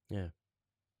 years. Yeah.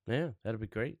 Yeah, that'll be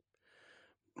great.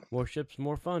 More ships,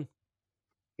 more fun.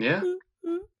 Yeah.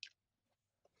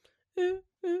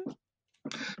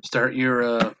 Start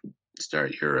your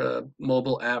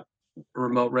mobile app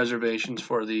remote reservations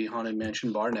for the Haunted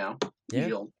Mansion bar now. Yeah.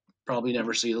 You'll probably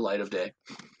never see the light of day.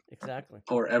 Exactly.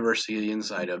 Or ever see the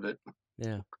inside of it.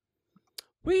 Yeah.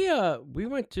 We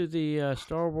went to the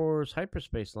Star Wars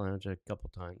Hyperspace Lounge a couple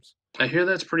times. I hear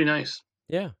that's pretty nice.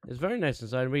 Yeah, it's very nice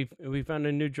inside. We found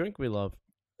a new drink we love.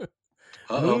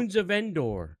 Uh-oh. Moons of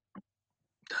Endor.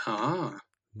 Ah,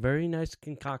 Very nice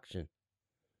concoction.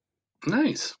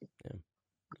 nice.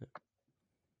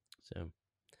 So, all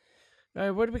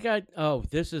right, what do we got? Oh,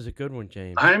 this is a good one,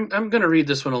 James. I'm going to read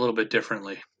this one a little bit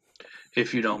differently,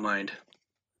 if you don't mind.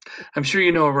 I'm sure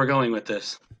you know where we're going with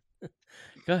this.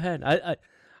 Go ahead.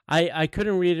 I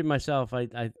couldn't read it myself. I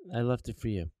left it for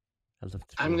you.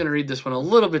 I'm going to read this one a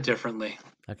little bit differently.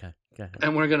 Okay, go ahead.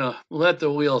 And we're going to let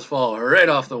the wheels fall right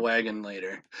off the wagon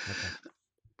later. Okay.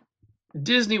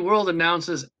 Disney World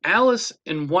announces Alice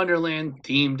in Wonderland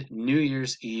themed New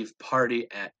Year's Eve party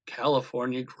at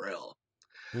California Grill.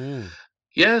 Mm.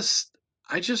 Yes,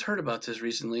 I just heard about this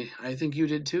recently. I think you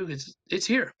did too. It's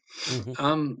here.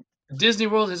 Mhm. Disney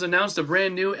World has announced a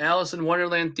brand new Alice in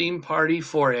Wonderland theme party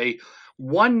for a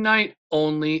one night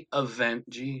only event.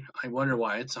 Gee, I wonder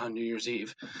why it's on New Year's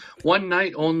Eve. One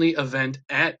night only event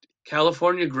at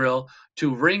California Grill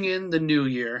to ring in the new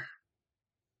year.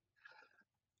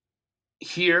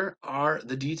 Here are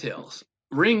the details.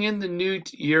 Ring in the new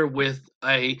year with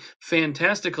a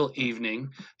fantastical evening.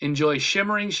 Enjoy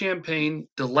shimmering champagne,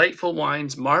 delightful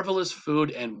wines, marvelous food,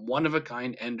 and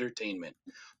one-of-a-kind entertainment.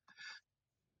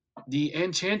 The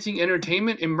enchanting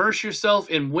entertainment, immerse yourself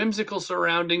in whimsical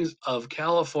surroundings of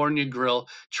California Grill,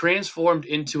 transformed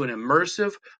into an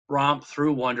immersive romp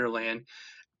through Wonderland.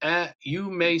 You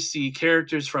may see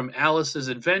characters from Alice's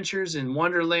Adventures in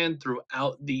Wonderland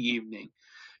throughout the evening.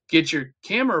 Get your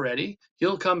camera ready.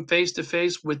 You'll come face to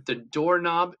face with the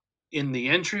doorknob in the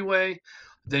entryway.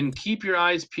 Then keep your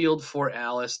eyes peeled for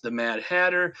Alice, the Mad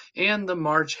Hatter, and the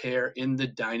March Hare in the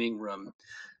dining room.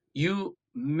 You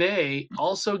may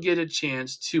also get a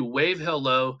chance to wave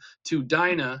hello to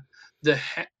Dinah, the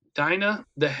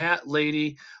Hat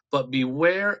Lady, but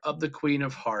beware of the Queen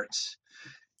of Hearts.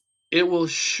 It will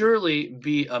surely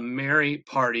be a merry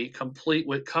party, complete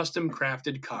with custom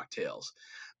crafted cocktails.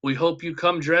 We hope you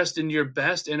come dressed in your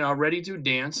best and are ready to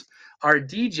dance. Our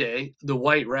DJ, the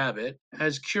White Rabbit,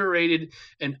 has curated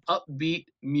an upbeat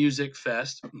music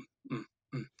fest.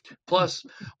 Plus,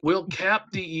 we'll cap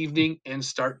the evening and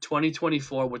start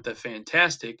 2024 with a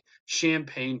fantastic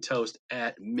champagne toast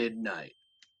at midnight.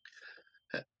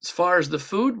 As far as the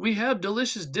food, we have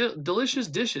delicious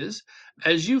dishes.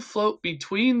 As you float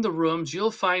between the rooms,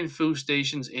 you'll find food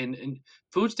stations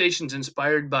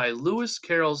inspired by Lewis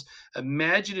Carroll's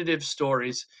imaginative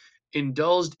stories,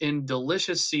 indulged in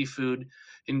delicious seafood,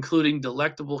 including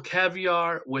delectable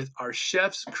caviar with our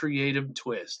chef's creative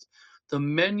twist. The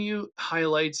menu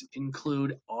highlights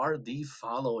are the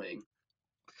following: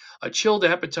 a chilled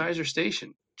appetizer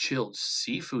station, chilled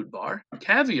seafood bar,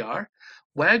 caviar,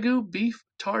 Wagyu beef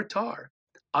tartare,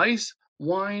 ice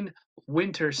wine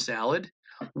winter salad,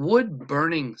 wood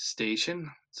burning station.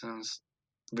 Sounds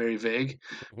very vague.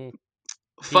 Mhm.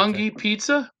 Fungi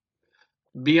pizza,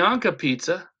 Bianca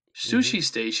pizza, sushi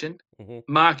station, Mhm.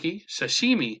 maki,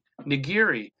 sashimi,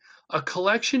 nigiri, a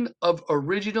collection of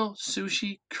original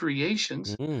sushi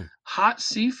creations, Mhm. hot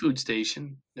seafood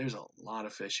station. There's a lot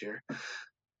of fish here.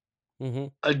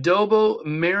 Mhm. Adobo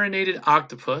marinated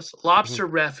octopus, lobster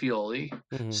ravioli,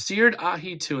 Mhm. seared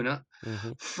ahi tuna,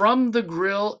 Mhm. from the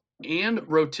grill and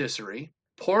rotisserie,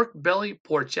 pork belly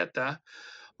porchetta,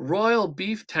 royal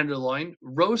beef tenderloin,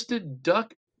 roasted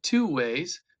duck two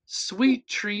ways, sweet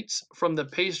treats from the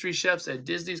pastry chefs at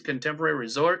Disney's Contemporary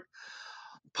Resort,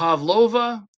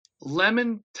 pavlova,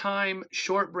 lemon thyme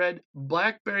shortbread,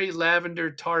 blackberry lavender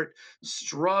tart,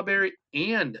 strawberry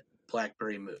and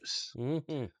blackberry mousse.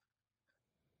 Mhm.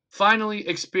 Finally,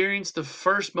 experience the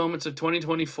first moments of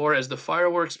 2024 as the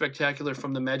fireworks spectacular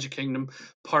from the Magic Kingdom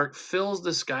Park fills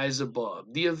the skies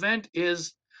above. The event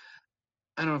is,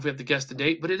 I don't know if we have to guess the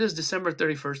date, but it is December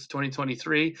 31st,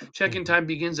 2023. Check-in time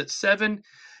begins at 7.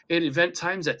 Event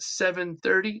times at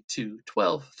 7:30 to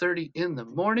 12:30 in the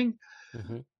morning.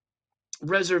 Mhm.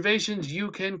 Reservations,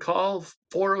 you can call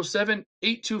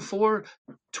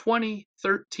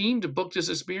 407-824-2013 to book this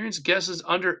experience. Guests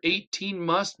under 18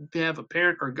 must have a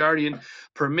parent or guardian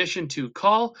permission to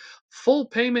call. Full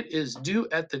payment is due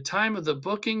at the time of the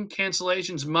booking.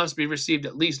 Cancellations must be received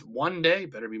at least one day,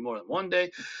 better be more than one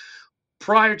day,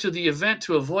 prior to the event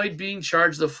to avoid being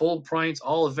charged the full price.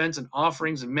 All events and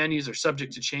offerings and menus are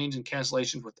subject to change and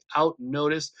cancellation without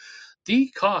notice.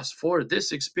 The cost for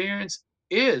this experience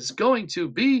is going to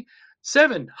be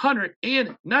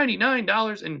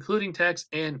 $799, including tax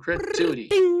and gratuity.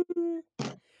 Ding.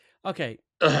 Okay.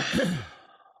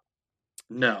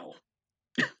 No.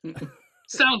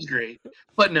 Sounds great,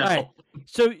 but no. All right.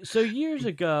 So years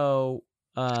ago,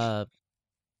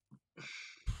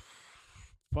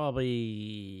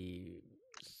 probably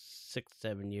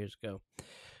 6-7 years ago.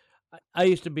 I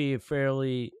used to be a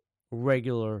fairly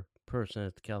regular person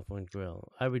at the California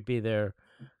Grill. I would be there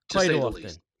To quite say the often.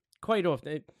 least. Quite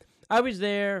often. I was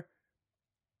there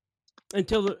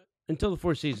until the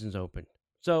Four Seasons opened.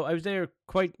 So I was there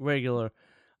quite regular.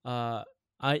 I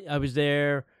was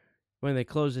there when they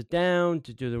closed it down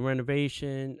to do the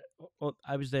renovation. Well,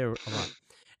 I was there a lot.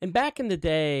 And back in the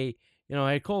day,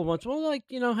 I had called once. Well, like,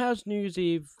 how's New Year's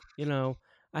Eve?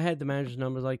 I had the manager's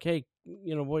number. Like, hey,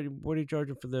 what are you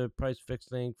charging for the price fix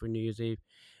thing for New Year's Eve?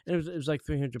 And it was like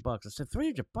 $300. I said,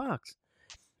 $300.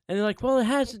 And they're like, well, it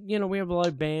has. We have a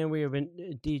live band, we have a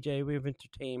DJ, we have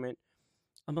entertainment.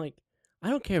 I'm like, I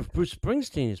don't care if Bruce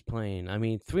Springsteen is playing. I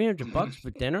mean, $300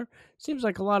 for dinner seems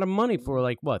like a lot of money for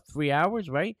like what, 3 hours,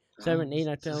 right? 7, 8,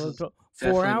 9, 10, 11, 12, 4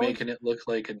 Definitely hours. making it look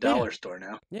like a dollar store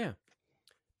now. Yeah.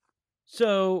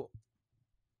 So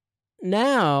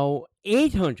now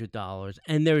 $800,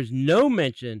 and there's no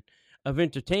mention of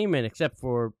entertainment except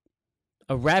for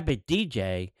a rabid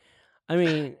DJ. I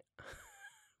mean,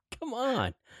 come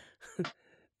on.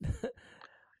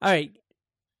 All right.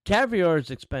 Caviar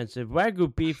is expensive.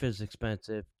 Wagyu beef is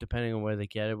expensive, depending on where they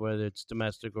get it, whether it's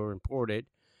domestic or imported.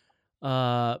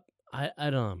 I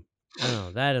don't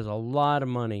know. That is a lot of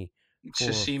money.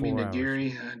 Sashimi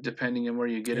nigiri, depending on where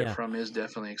you get it from, is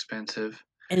definitely expensive.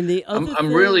 And the other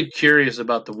I'm really curious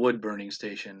about the wood burning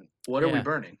station. What are we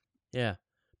burning? Yeah,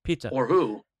 pizza. Or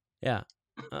who? Yeah.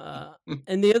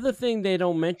 And the other thing they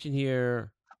don't mention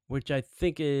here, which I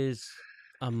think is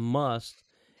a must,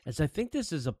 is I think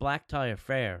this is a black tie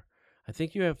affair. I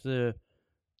think you have to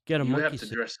get a monkey. You have to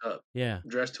dress up. Yeah.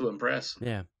 Dress to impress.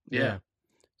 Yeah.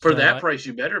 For that price,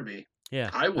 you better be. Yeah.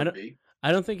 I would be.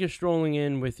 I don't think you're strolling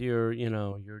in with your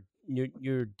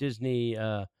Disney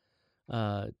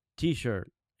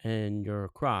T-shirt and your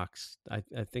Crocs. I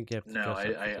think you have to dress up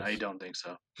for I this. don't think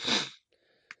so.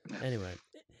 Anyway,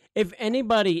 if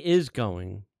anybody is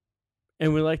going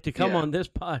and would like to come on this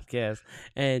podcast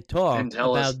and talk and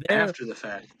tell about us their after the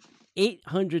fact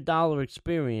 $800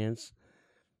 experience,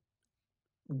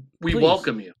 we please.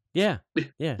 Welcome you. Yeah.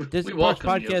 Disney Parks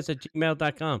Podcast at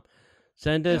gmail.com.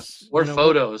 Send us or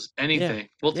photos, anything. Yeah,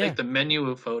 we'll take the menu,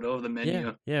 a photo of the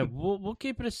menu. Yeah. We'll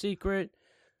keep it a secret.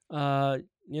 Hey,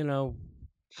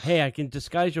 I can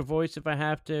disguise your voice if I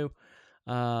have to.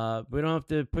 We don't have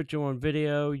to put you on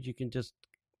video. You can just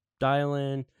dial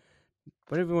in.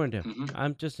 Whatever you want to do. Mm-hmm.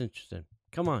 I'm just interested.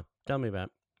 Come on, tell me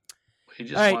about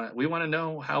it. We want to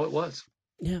know how it was.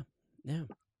 Yeah.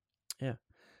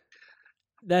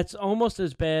 That's almost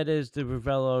as bad as the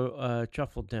Ravello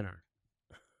truffle dinner.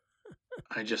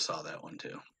 I just saw that one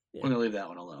too. Yeah. We're gonna leave that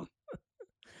one alone.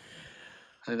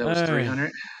 I think that was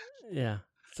 300. Yeah,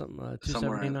 something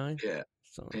 279.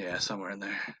 Yeah, somewhere in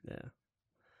there. Yeah,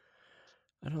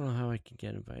 I don't know how I can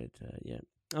get invited to that yet.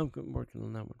 I'm working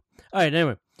on that one. All right,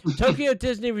 anyway, Tokyo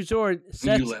Disney Resort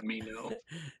sets. You let me know.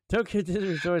 Tokyo Disney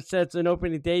Resort sets an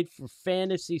opening date for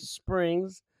Fantasy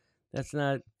Springs. That's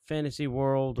not Fantasy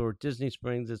World or Disney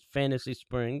Springs. It's Fantasy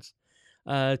Springs.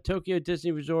 Tokyo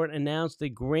Disney Resort announced the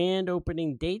grand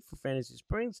opening date for Fantasy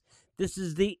Springs. This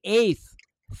is the 8th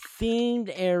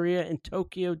themed area in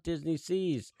Tokyo Disney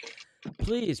Seas.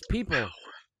 Please, people,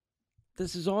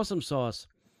 this is awesome sauce.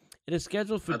 It is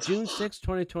scheduled for June 6,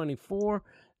 2024.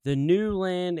 The new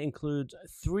land includes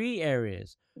 3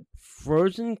 areas: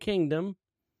 Frozen Kingdom,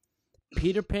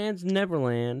 Peter Pan's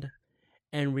Neverland,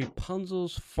 and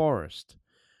Rapunzel's Forest.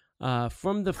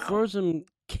 From the Frozen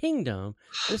Kingdom,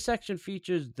 this section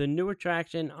features the new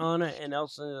attraction Anna and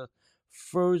Elsa's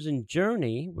Frozen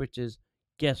Journey, which is,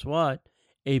 guess what,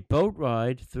 a boat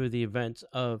ride through the events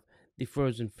of the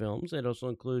Frozen films. It also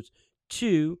includes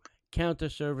 2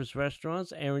 counter-service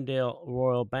restaurants, Arendelle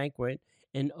Royal Banquet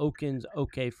and Oaken's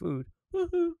OK Food.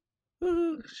 Woohoo!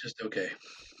 Woohoo! It's just okay.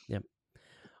 Yep.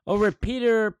 Over at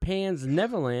Peter Pan's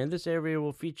Neverland, this area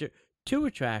will feature 2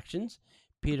 attractions.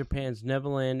 Peter Pan's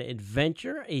Neverland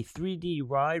Adventure, a 3D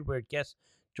ride where guests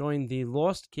join the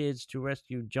lost kids to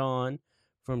rescue John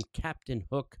from Captain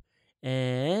Hook,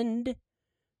 and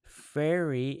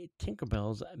Fairy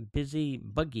Tinkerbell's Busy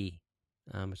Buggy.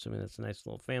 I'm assuming that's a nice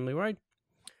little family ride,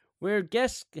 where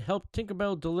guests help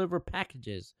Tinkerbell deliver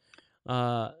packages.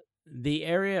 The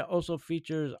area also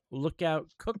features Lookout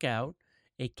Cookout,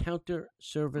 a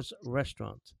counter-service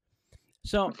restaurant.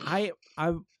 So I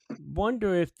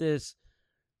wonder if this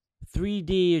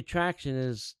 3D attraction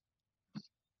is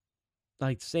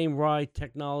like the same ride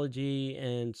technology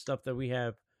and stuff that we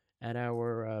have at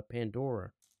our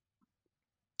Pandora.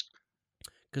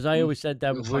 Because I always said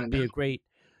that would be a great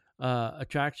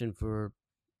attraction for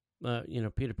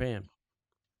Peter Pan.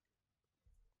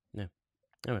 Yeah.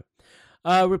 All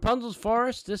right. Rapunzel's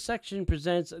Forest. This section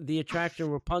presents the attraction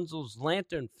Rapunzel's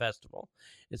Lantern Festival.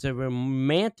 It's a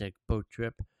romantic boat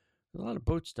trip. There's a lot of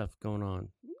boat stuff going on.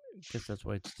 I guess that's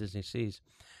why it's Disney Seas.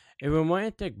 A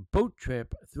romantic boat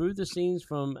trip through the scenes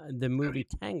from the movie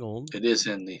Tangled. It is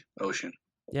in the ocean.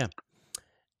 Yeah.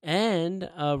 And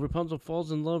Rapunzel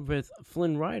falls in love with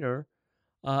Flynn Rider.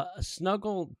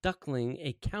 Snuggle Duckling,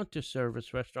 a counter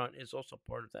service restaurant, is also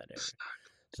part of that area.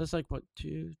 So that's like, what,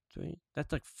 2, 3?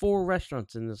 That's like 4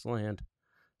 restaurants in this land.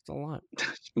 It's a lot.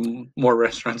 More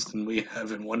restaurants than we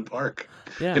have in one park.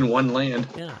 Yeah. In one land.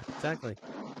 Yeah, exactly.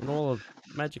 In all of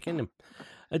Magic Kingdom.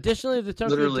 Additionally, the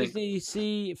Tokyo Literally. Disney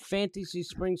Sea Fantasy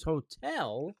Springs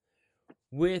Hotel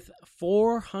with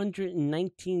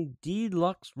 419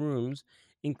 deluxe rooms,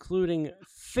 including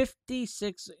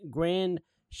 56 grand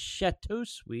chateau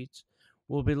suites,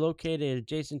 will be located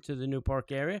adjacent to the new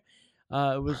park area.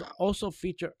 It was also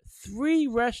feature 3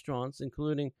 restaurants,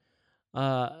 including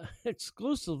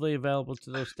exclusively available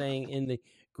to those staying in the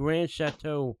Grand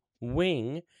Chateau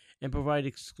wing, and provide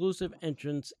exclusive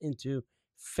entrance into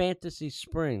Fantasy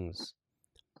Springs.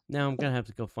 Now I'm going to have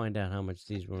to go find out how much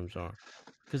these rooms are,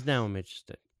 because now I'm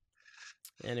interested.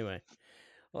 Anyway,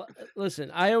 well,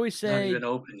 listen, I always Not say even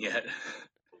open yet.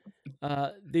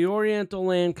 the Oriental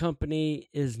Land Company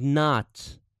is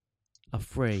not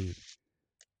afraid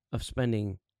of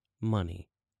spending money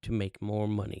to make more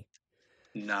money.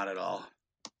 Not at all.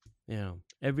 You know,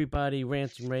 everybody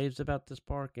rants and raves about this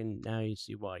park, and now you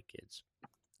see why, kids.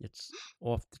 It's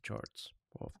off the charts.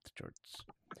 Off the charts.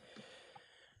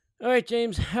 All right,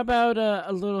 James, how about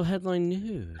a little headline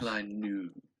news? Headline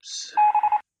news.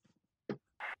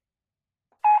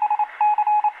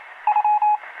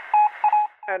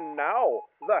 And now,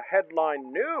 the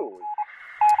headline news.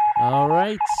 All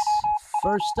right,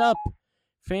 first up,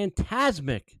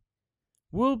 Fantasmic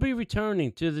will be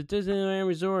returning to the Disneyland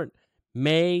Resort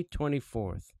May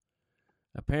 24th.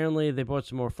 Apparently, they bought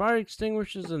some more fire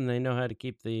extinguishers, and they know how to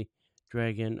keep the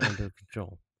dragon under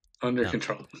control. Under No.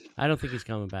 control. I don't think he's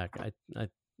coming back. I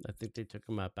think they took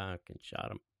him out back and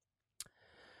shot him.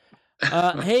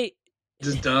 Hey,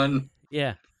 Just done.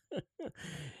 yeah.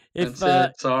 If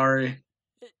That's it. Sorry.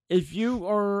 if you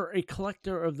are a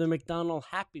collector of the McDonald's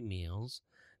Happy Meals,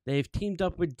 they've teamed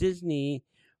up with Disney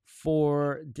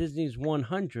for Disney's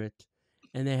 100,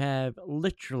 and they have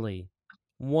literally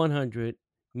 100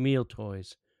 meal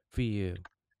toys for you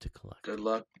to collect. Good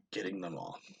luck getting them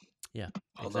all. Yeah,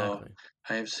 Although exactly.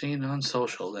 I have seen on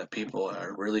social that people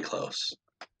are really close,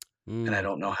 and I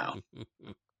don't know how.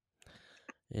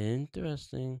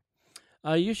 Interesting.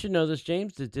 You should know this,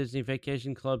 James. The Disney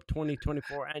Vacation Club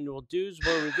 2024 annual dues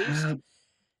were released,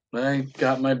 I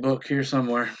got my book here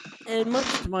somewhere. and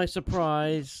much to my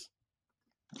surprise,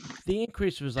 the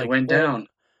increase was like It went all- down.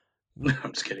 No,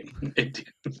 I'm just kidding. It did.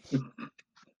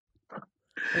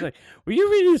 I was like, were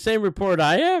you reading the same report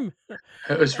I am?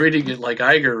 I was reading it like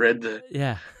Iger read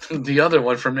Yeah. the other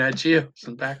one from Nat Geo.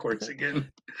 Some backwards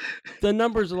again. The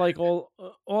numbers are like all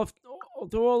off.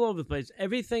 They're all over the place.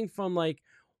 Everything from like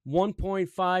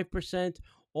 1.5%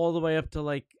 all the way up to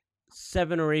like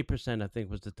 7 or 8%. I think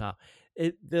was the top.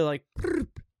 They're like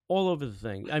all over the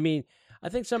thing. I mean, I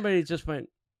think somebody just went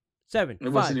 7, It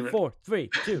wasn't 5, even- 4, 3,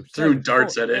 2. Threw 7,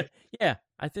 darts 4. at it. Yeah,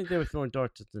 I think they were throwing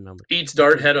darts at the number. Each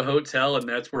dart had a hotel, and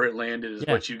that's where it landed. Is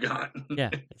Yeah. what you got. Yeah,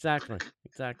 exactly.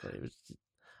 It was. I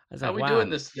was How like, we wow. doing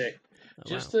this today? Oh,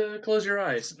 Just wow. close your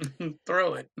eyes,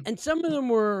 throw it. And some of them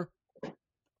were.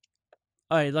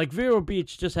 All right, like Vero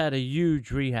Beach just had a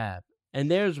huge rehab, and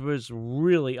theirs was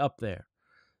really up there.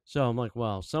 So I'm like,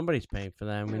 well, somebody's paying for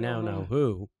that, and we now know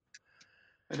who.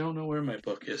 I don't know where my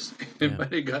book is. Yeah. It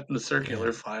might have gotten the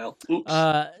circular file. Oops.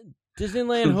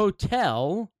 Disneyland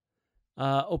Hotel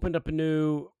opened up a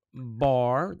new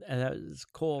bar, and that is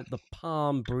called the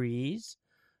Palm Breeze.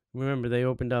 Remember, they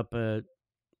opened up a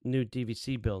new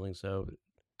DVC building, so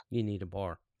you need a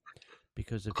bar.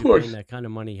 Because if Of you're course. paying that kind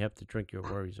of money, you have to drink your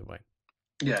worries away.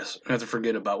 Yes, I have to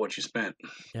forget about what you spent.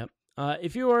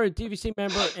 If you are a DVC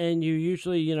member and you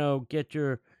usually, get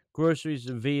your groceries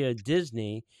via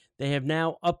Disney, they have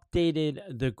now updated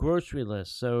the grocery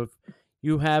list. So if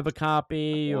you have a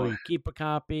copy or you keep a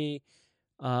copy,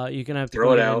 you're gonna have to Throw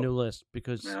go it get a out. new list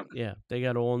because Yep. they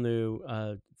got all new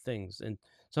things, and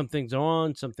some things are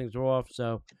on, some things are off.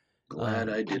 So Glad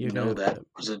I you're didn't gonna know have that to-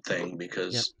 was a thing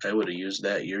because I would have used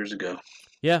that years ago.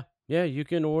 yeah, you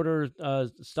can order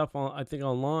stuff on I think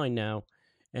online now,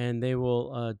 and they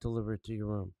will deliver it to your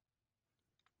room.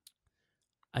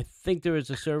 I think there is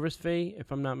a service fee, if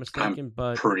I'm not mistaken,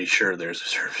 but Pretty sure there's a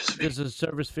service fee. there's a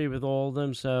service fee with all of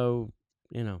them, so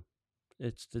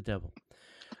It's the devil.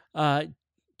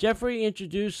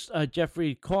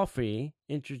 Jeffrey Coffee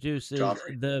introduces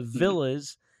Joffrey. the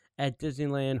villas at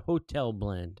Disneyland Hotel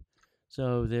Blend.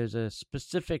 So there's a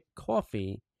specific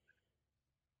coffee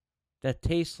that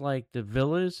tastes like the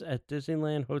villas at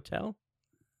Disneyland Hotel.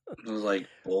 It was like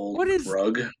old What is-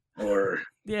 rug or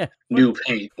Yeah. new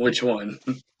paint. Which one?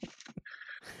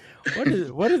 What are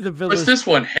the What's villas? this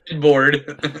one? Headboard.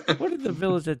 What do the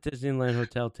villas at Disneyland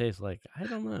Hotel taste like? I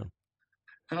don't know.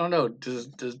 I don't know.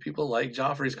 Does people like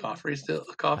Joffrey's coffee still?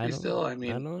 I don't know. I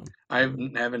mean, don't know. I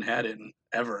haven't had it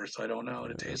ever, so I don't know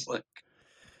what it tastes like.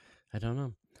 I don't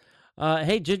know.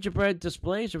 Hey, gingerbread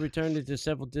displays are returning to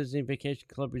several Disney Vacation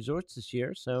Club resorts this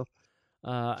year. So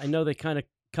I know they kind of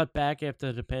cut back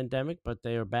after the pandemic, but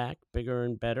they are back, bigger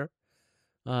and better.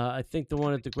 I think the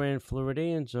one at the Grand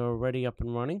Floridian's are already up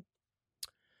and running.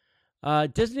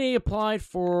 Disney applied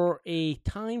for a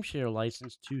timeshare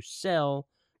license to sell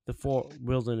the 4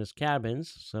 Wilderness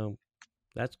cabins, so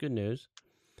that's good news.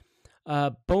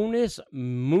 Bonus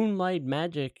Moonlight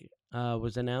Magic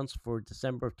was announced for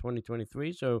December of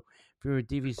 2023, so if you're a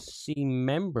DVC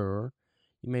member,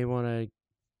 you may want to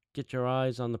get your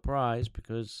eyes on the prize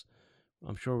because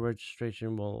I'm sure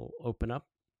registration will open up.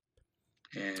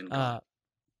 And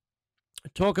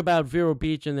talk about Vero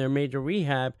Beach and their major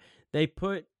rehab. They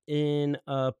put in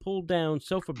pull-down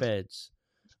sofa beds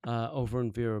over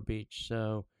in Vero Beach.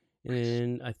 So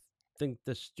in I think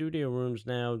the studio rooms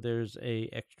now there's a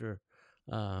extra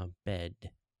bed.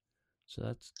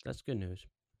 So that's good news.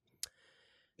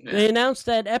 yeah. They announced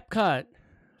that Epcot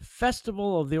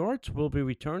Festival of the Arts will be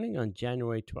returning on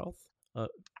January 12th,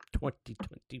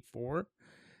 2024.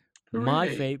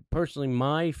 Personally,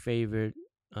 my favorite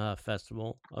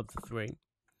festival of the 3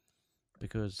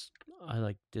 because I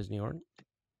like Disney art.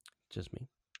 Just me.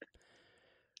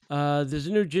 There's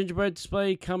a new gingerbread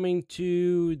display coming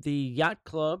to the Yacht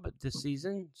Club this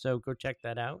season, so go check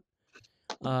that out.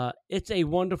 It's a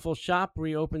Wonderful Shop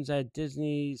reopens at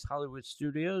Disney's Hollywood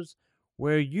Studios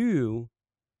where you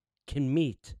can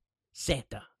meet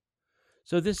Santa.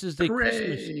 So this is the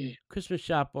Christmas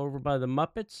shop over by the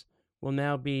Muppets will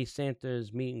now be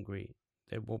Santa's meet and greet.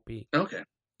 There won't be Okay.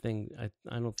 I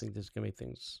don't think there's gonna be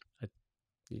things.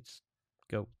 You just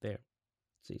go there,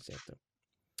 see Santa.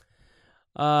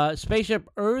 Spaceship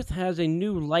Earth has a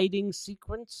new lighting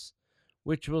sequence,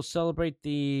 which will celebrate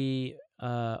the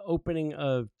opening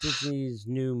of Disney's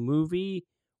new movie,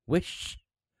 Wish.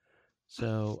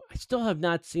 So I still have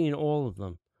not seen all of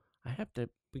them. I gotta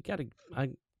get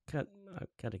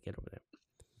over there.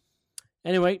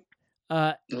 Anyway.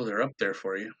 They're up there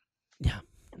for you. Yeah.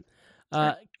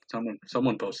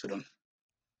 Someone posted them.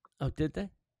 Oh, did they?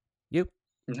 You?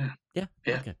 Yeah. Yeah.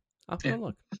 Yeah. Okay. I'll Yeah. go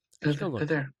look. Let's go look. They're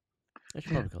there. I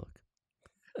should probably go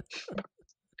look.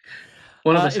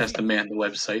 One of us has to man the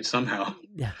website somehow.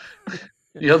 Yeah.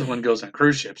 The other one goes on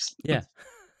cruise ships. Yeah.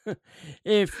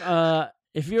 If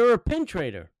you're a pin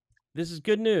trader, this is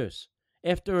good news.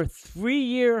 After a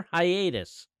 3-year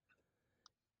hiatus,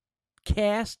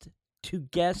 cast to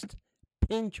guest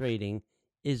pin trading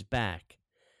is back.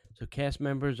 So cast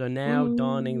members are now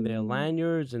donning their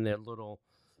lanyards and their little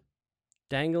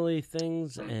dangly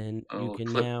things, and you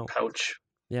can now pouch.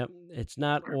 Yep, it's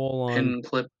not all on pin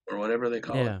clip or whatever they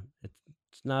call it. Yeah,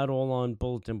 it's not all on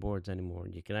bulletin boards anymore.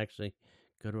 You can actually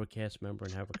go to a cast member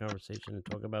and have a conversation and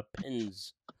talk about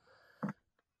pins.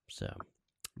 So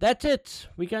that's it.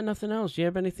 We got nothing else. Do you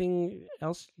have anything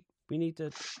else we need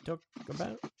to talk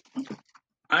about?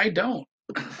 I don't.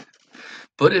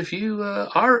 But if you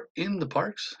are in the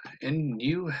parks and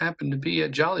you happen to be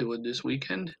at Jollywood this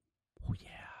weekend, Oh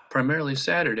yeah, primarily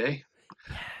Saturday,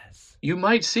 yes, you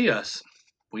might see us.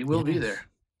 We will be there.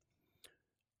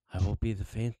 I will be the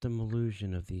phantom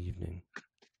illusion of the evening.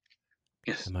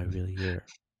 Yes. Am I really here?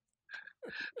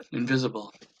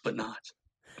 Invisible, but not.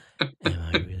 Am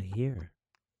I really here?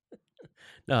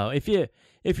 No, if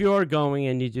you are going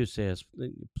and you do say us,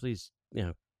 please,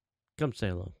 come say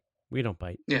hello. We don't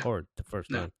bite. Yeah. Or the first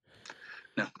time.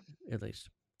 No. At least.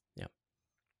 Yeah.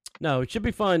 No, it should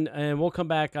be fun, and we'll come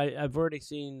back. I've already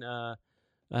seen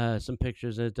some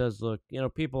pictures, and it does look,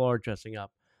 people are dressing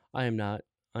up. I am not.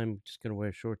 I'm just going to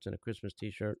wear shorts and a Christmas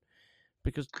t-shirt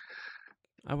because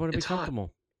I want to be comfortable.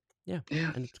 Hot. Yeah.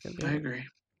 Yeah, and it's gonna be I agree.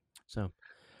 So,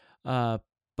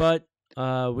 but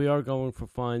we are going for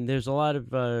fun. There's a lot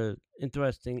of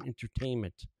interesting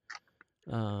entertainment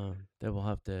that we'll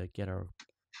have to get our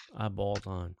eyeballs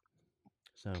on.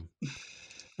 So,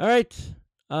 all right.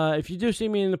 If you do see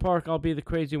me in the park, I'll be the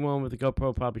crazy one with the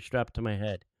GoPro probably strapped to my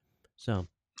head. So,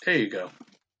 there you go.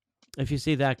 If you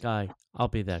see that guy, I'll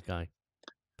be that guy.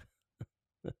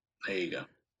 There you go.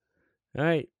 All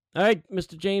right. All right,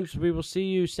 Mr. James, we will see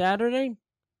you Saturday.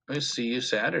 I'll see you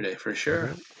Saturday for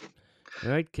sure. All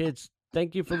right, kids.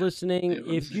 Thank you for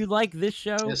listening. If you like this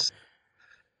show, Yes.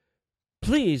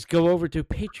 please go over to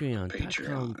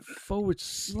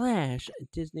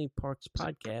patreon.com/Disney Parks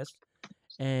Podcast,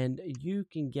 and you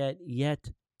can get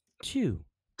yet two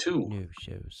new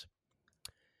shows.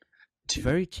 It's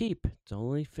very cheap. It's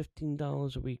only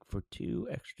 $15 a week for 2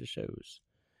 extra shows.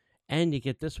 And you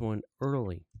get this one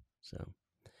early. So, all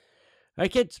right,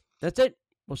 kids, that's it.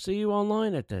 We'll see you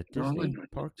online at the Disney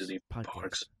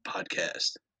Parks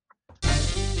Podcast.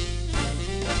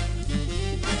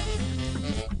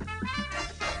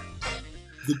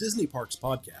 The Disney Parks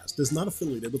Podcast is not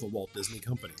affiliated with the Walt Disney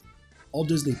Company. All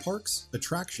Disney parks,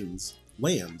 attractions,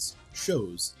 lands,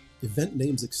 shows, event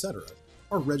names, etc.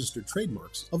 are registered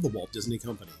trademarks of the Walt Disney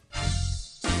Company.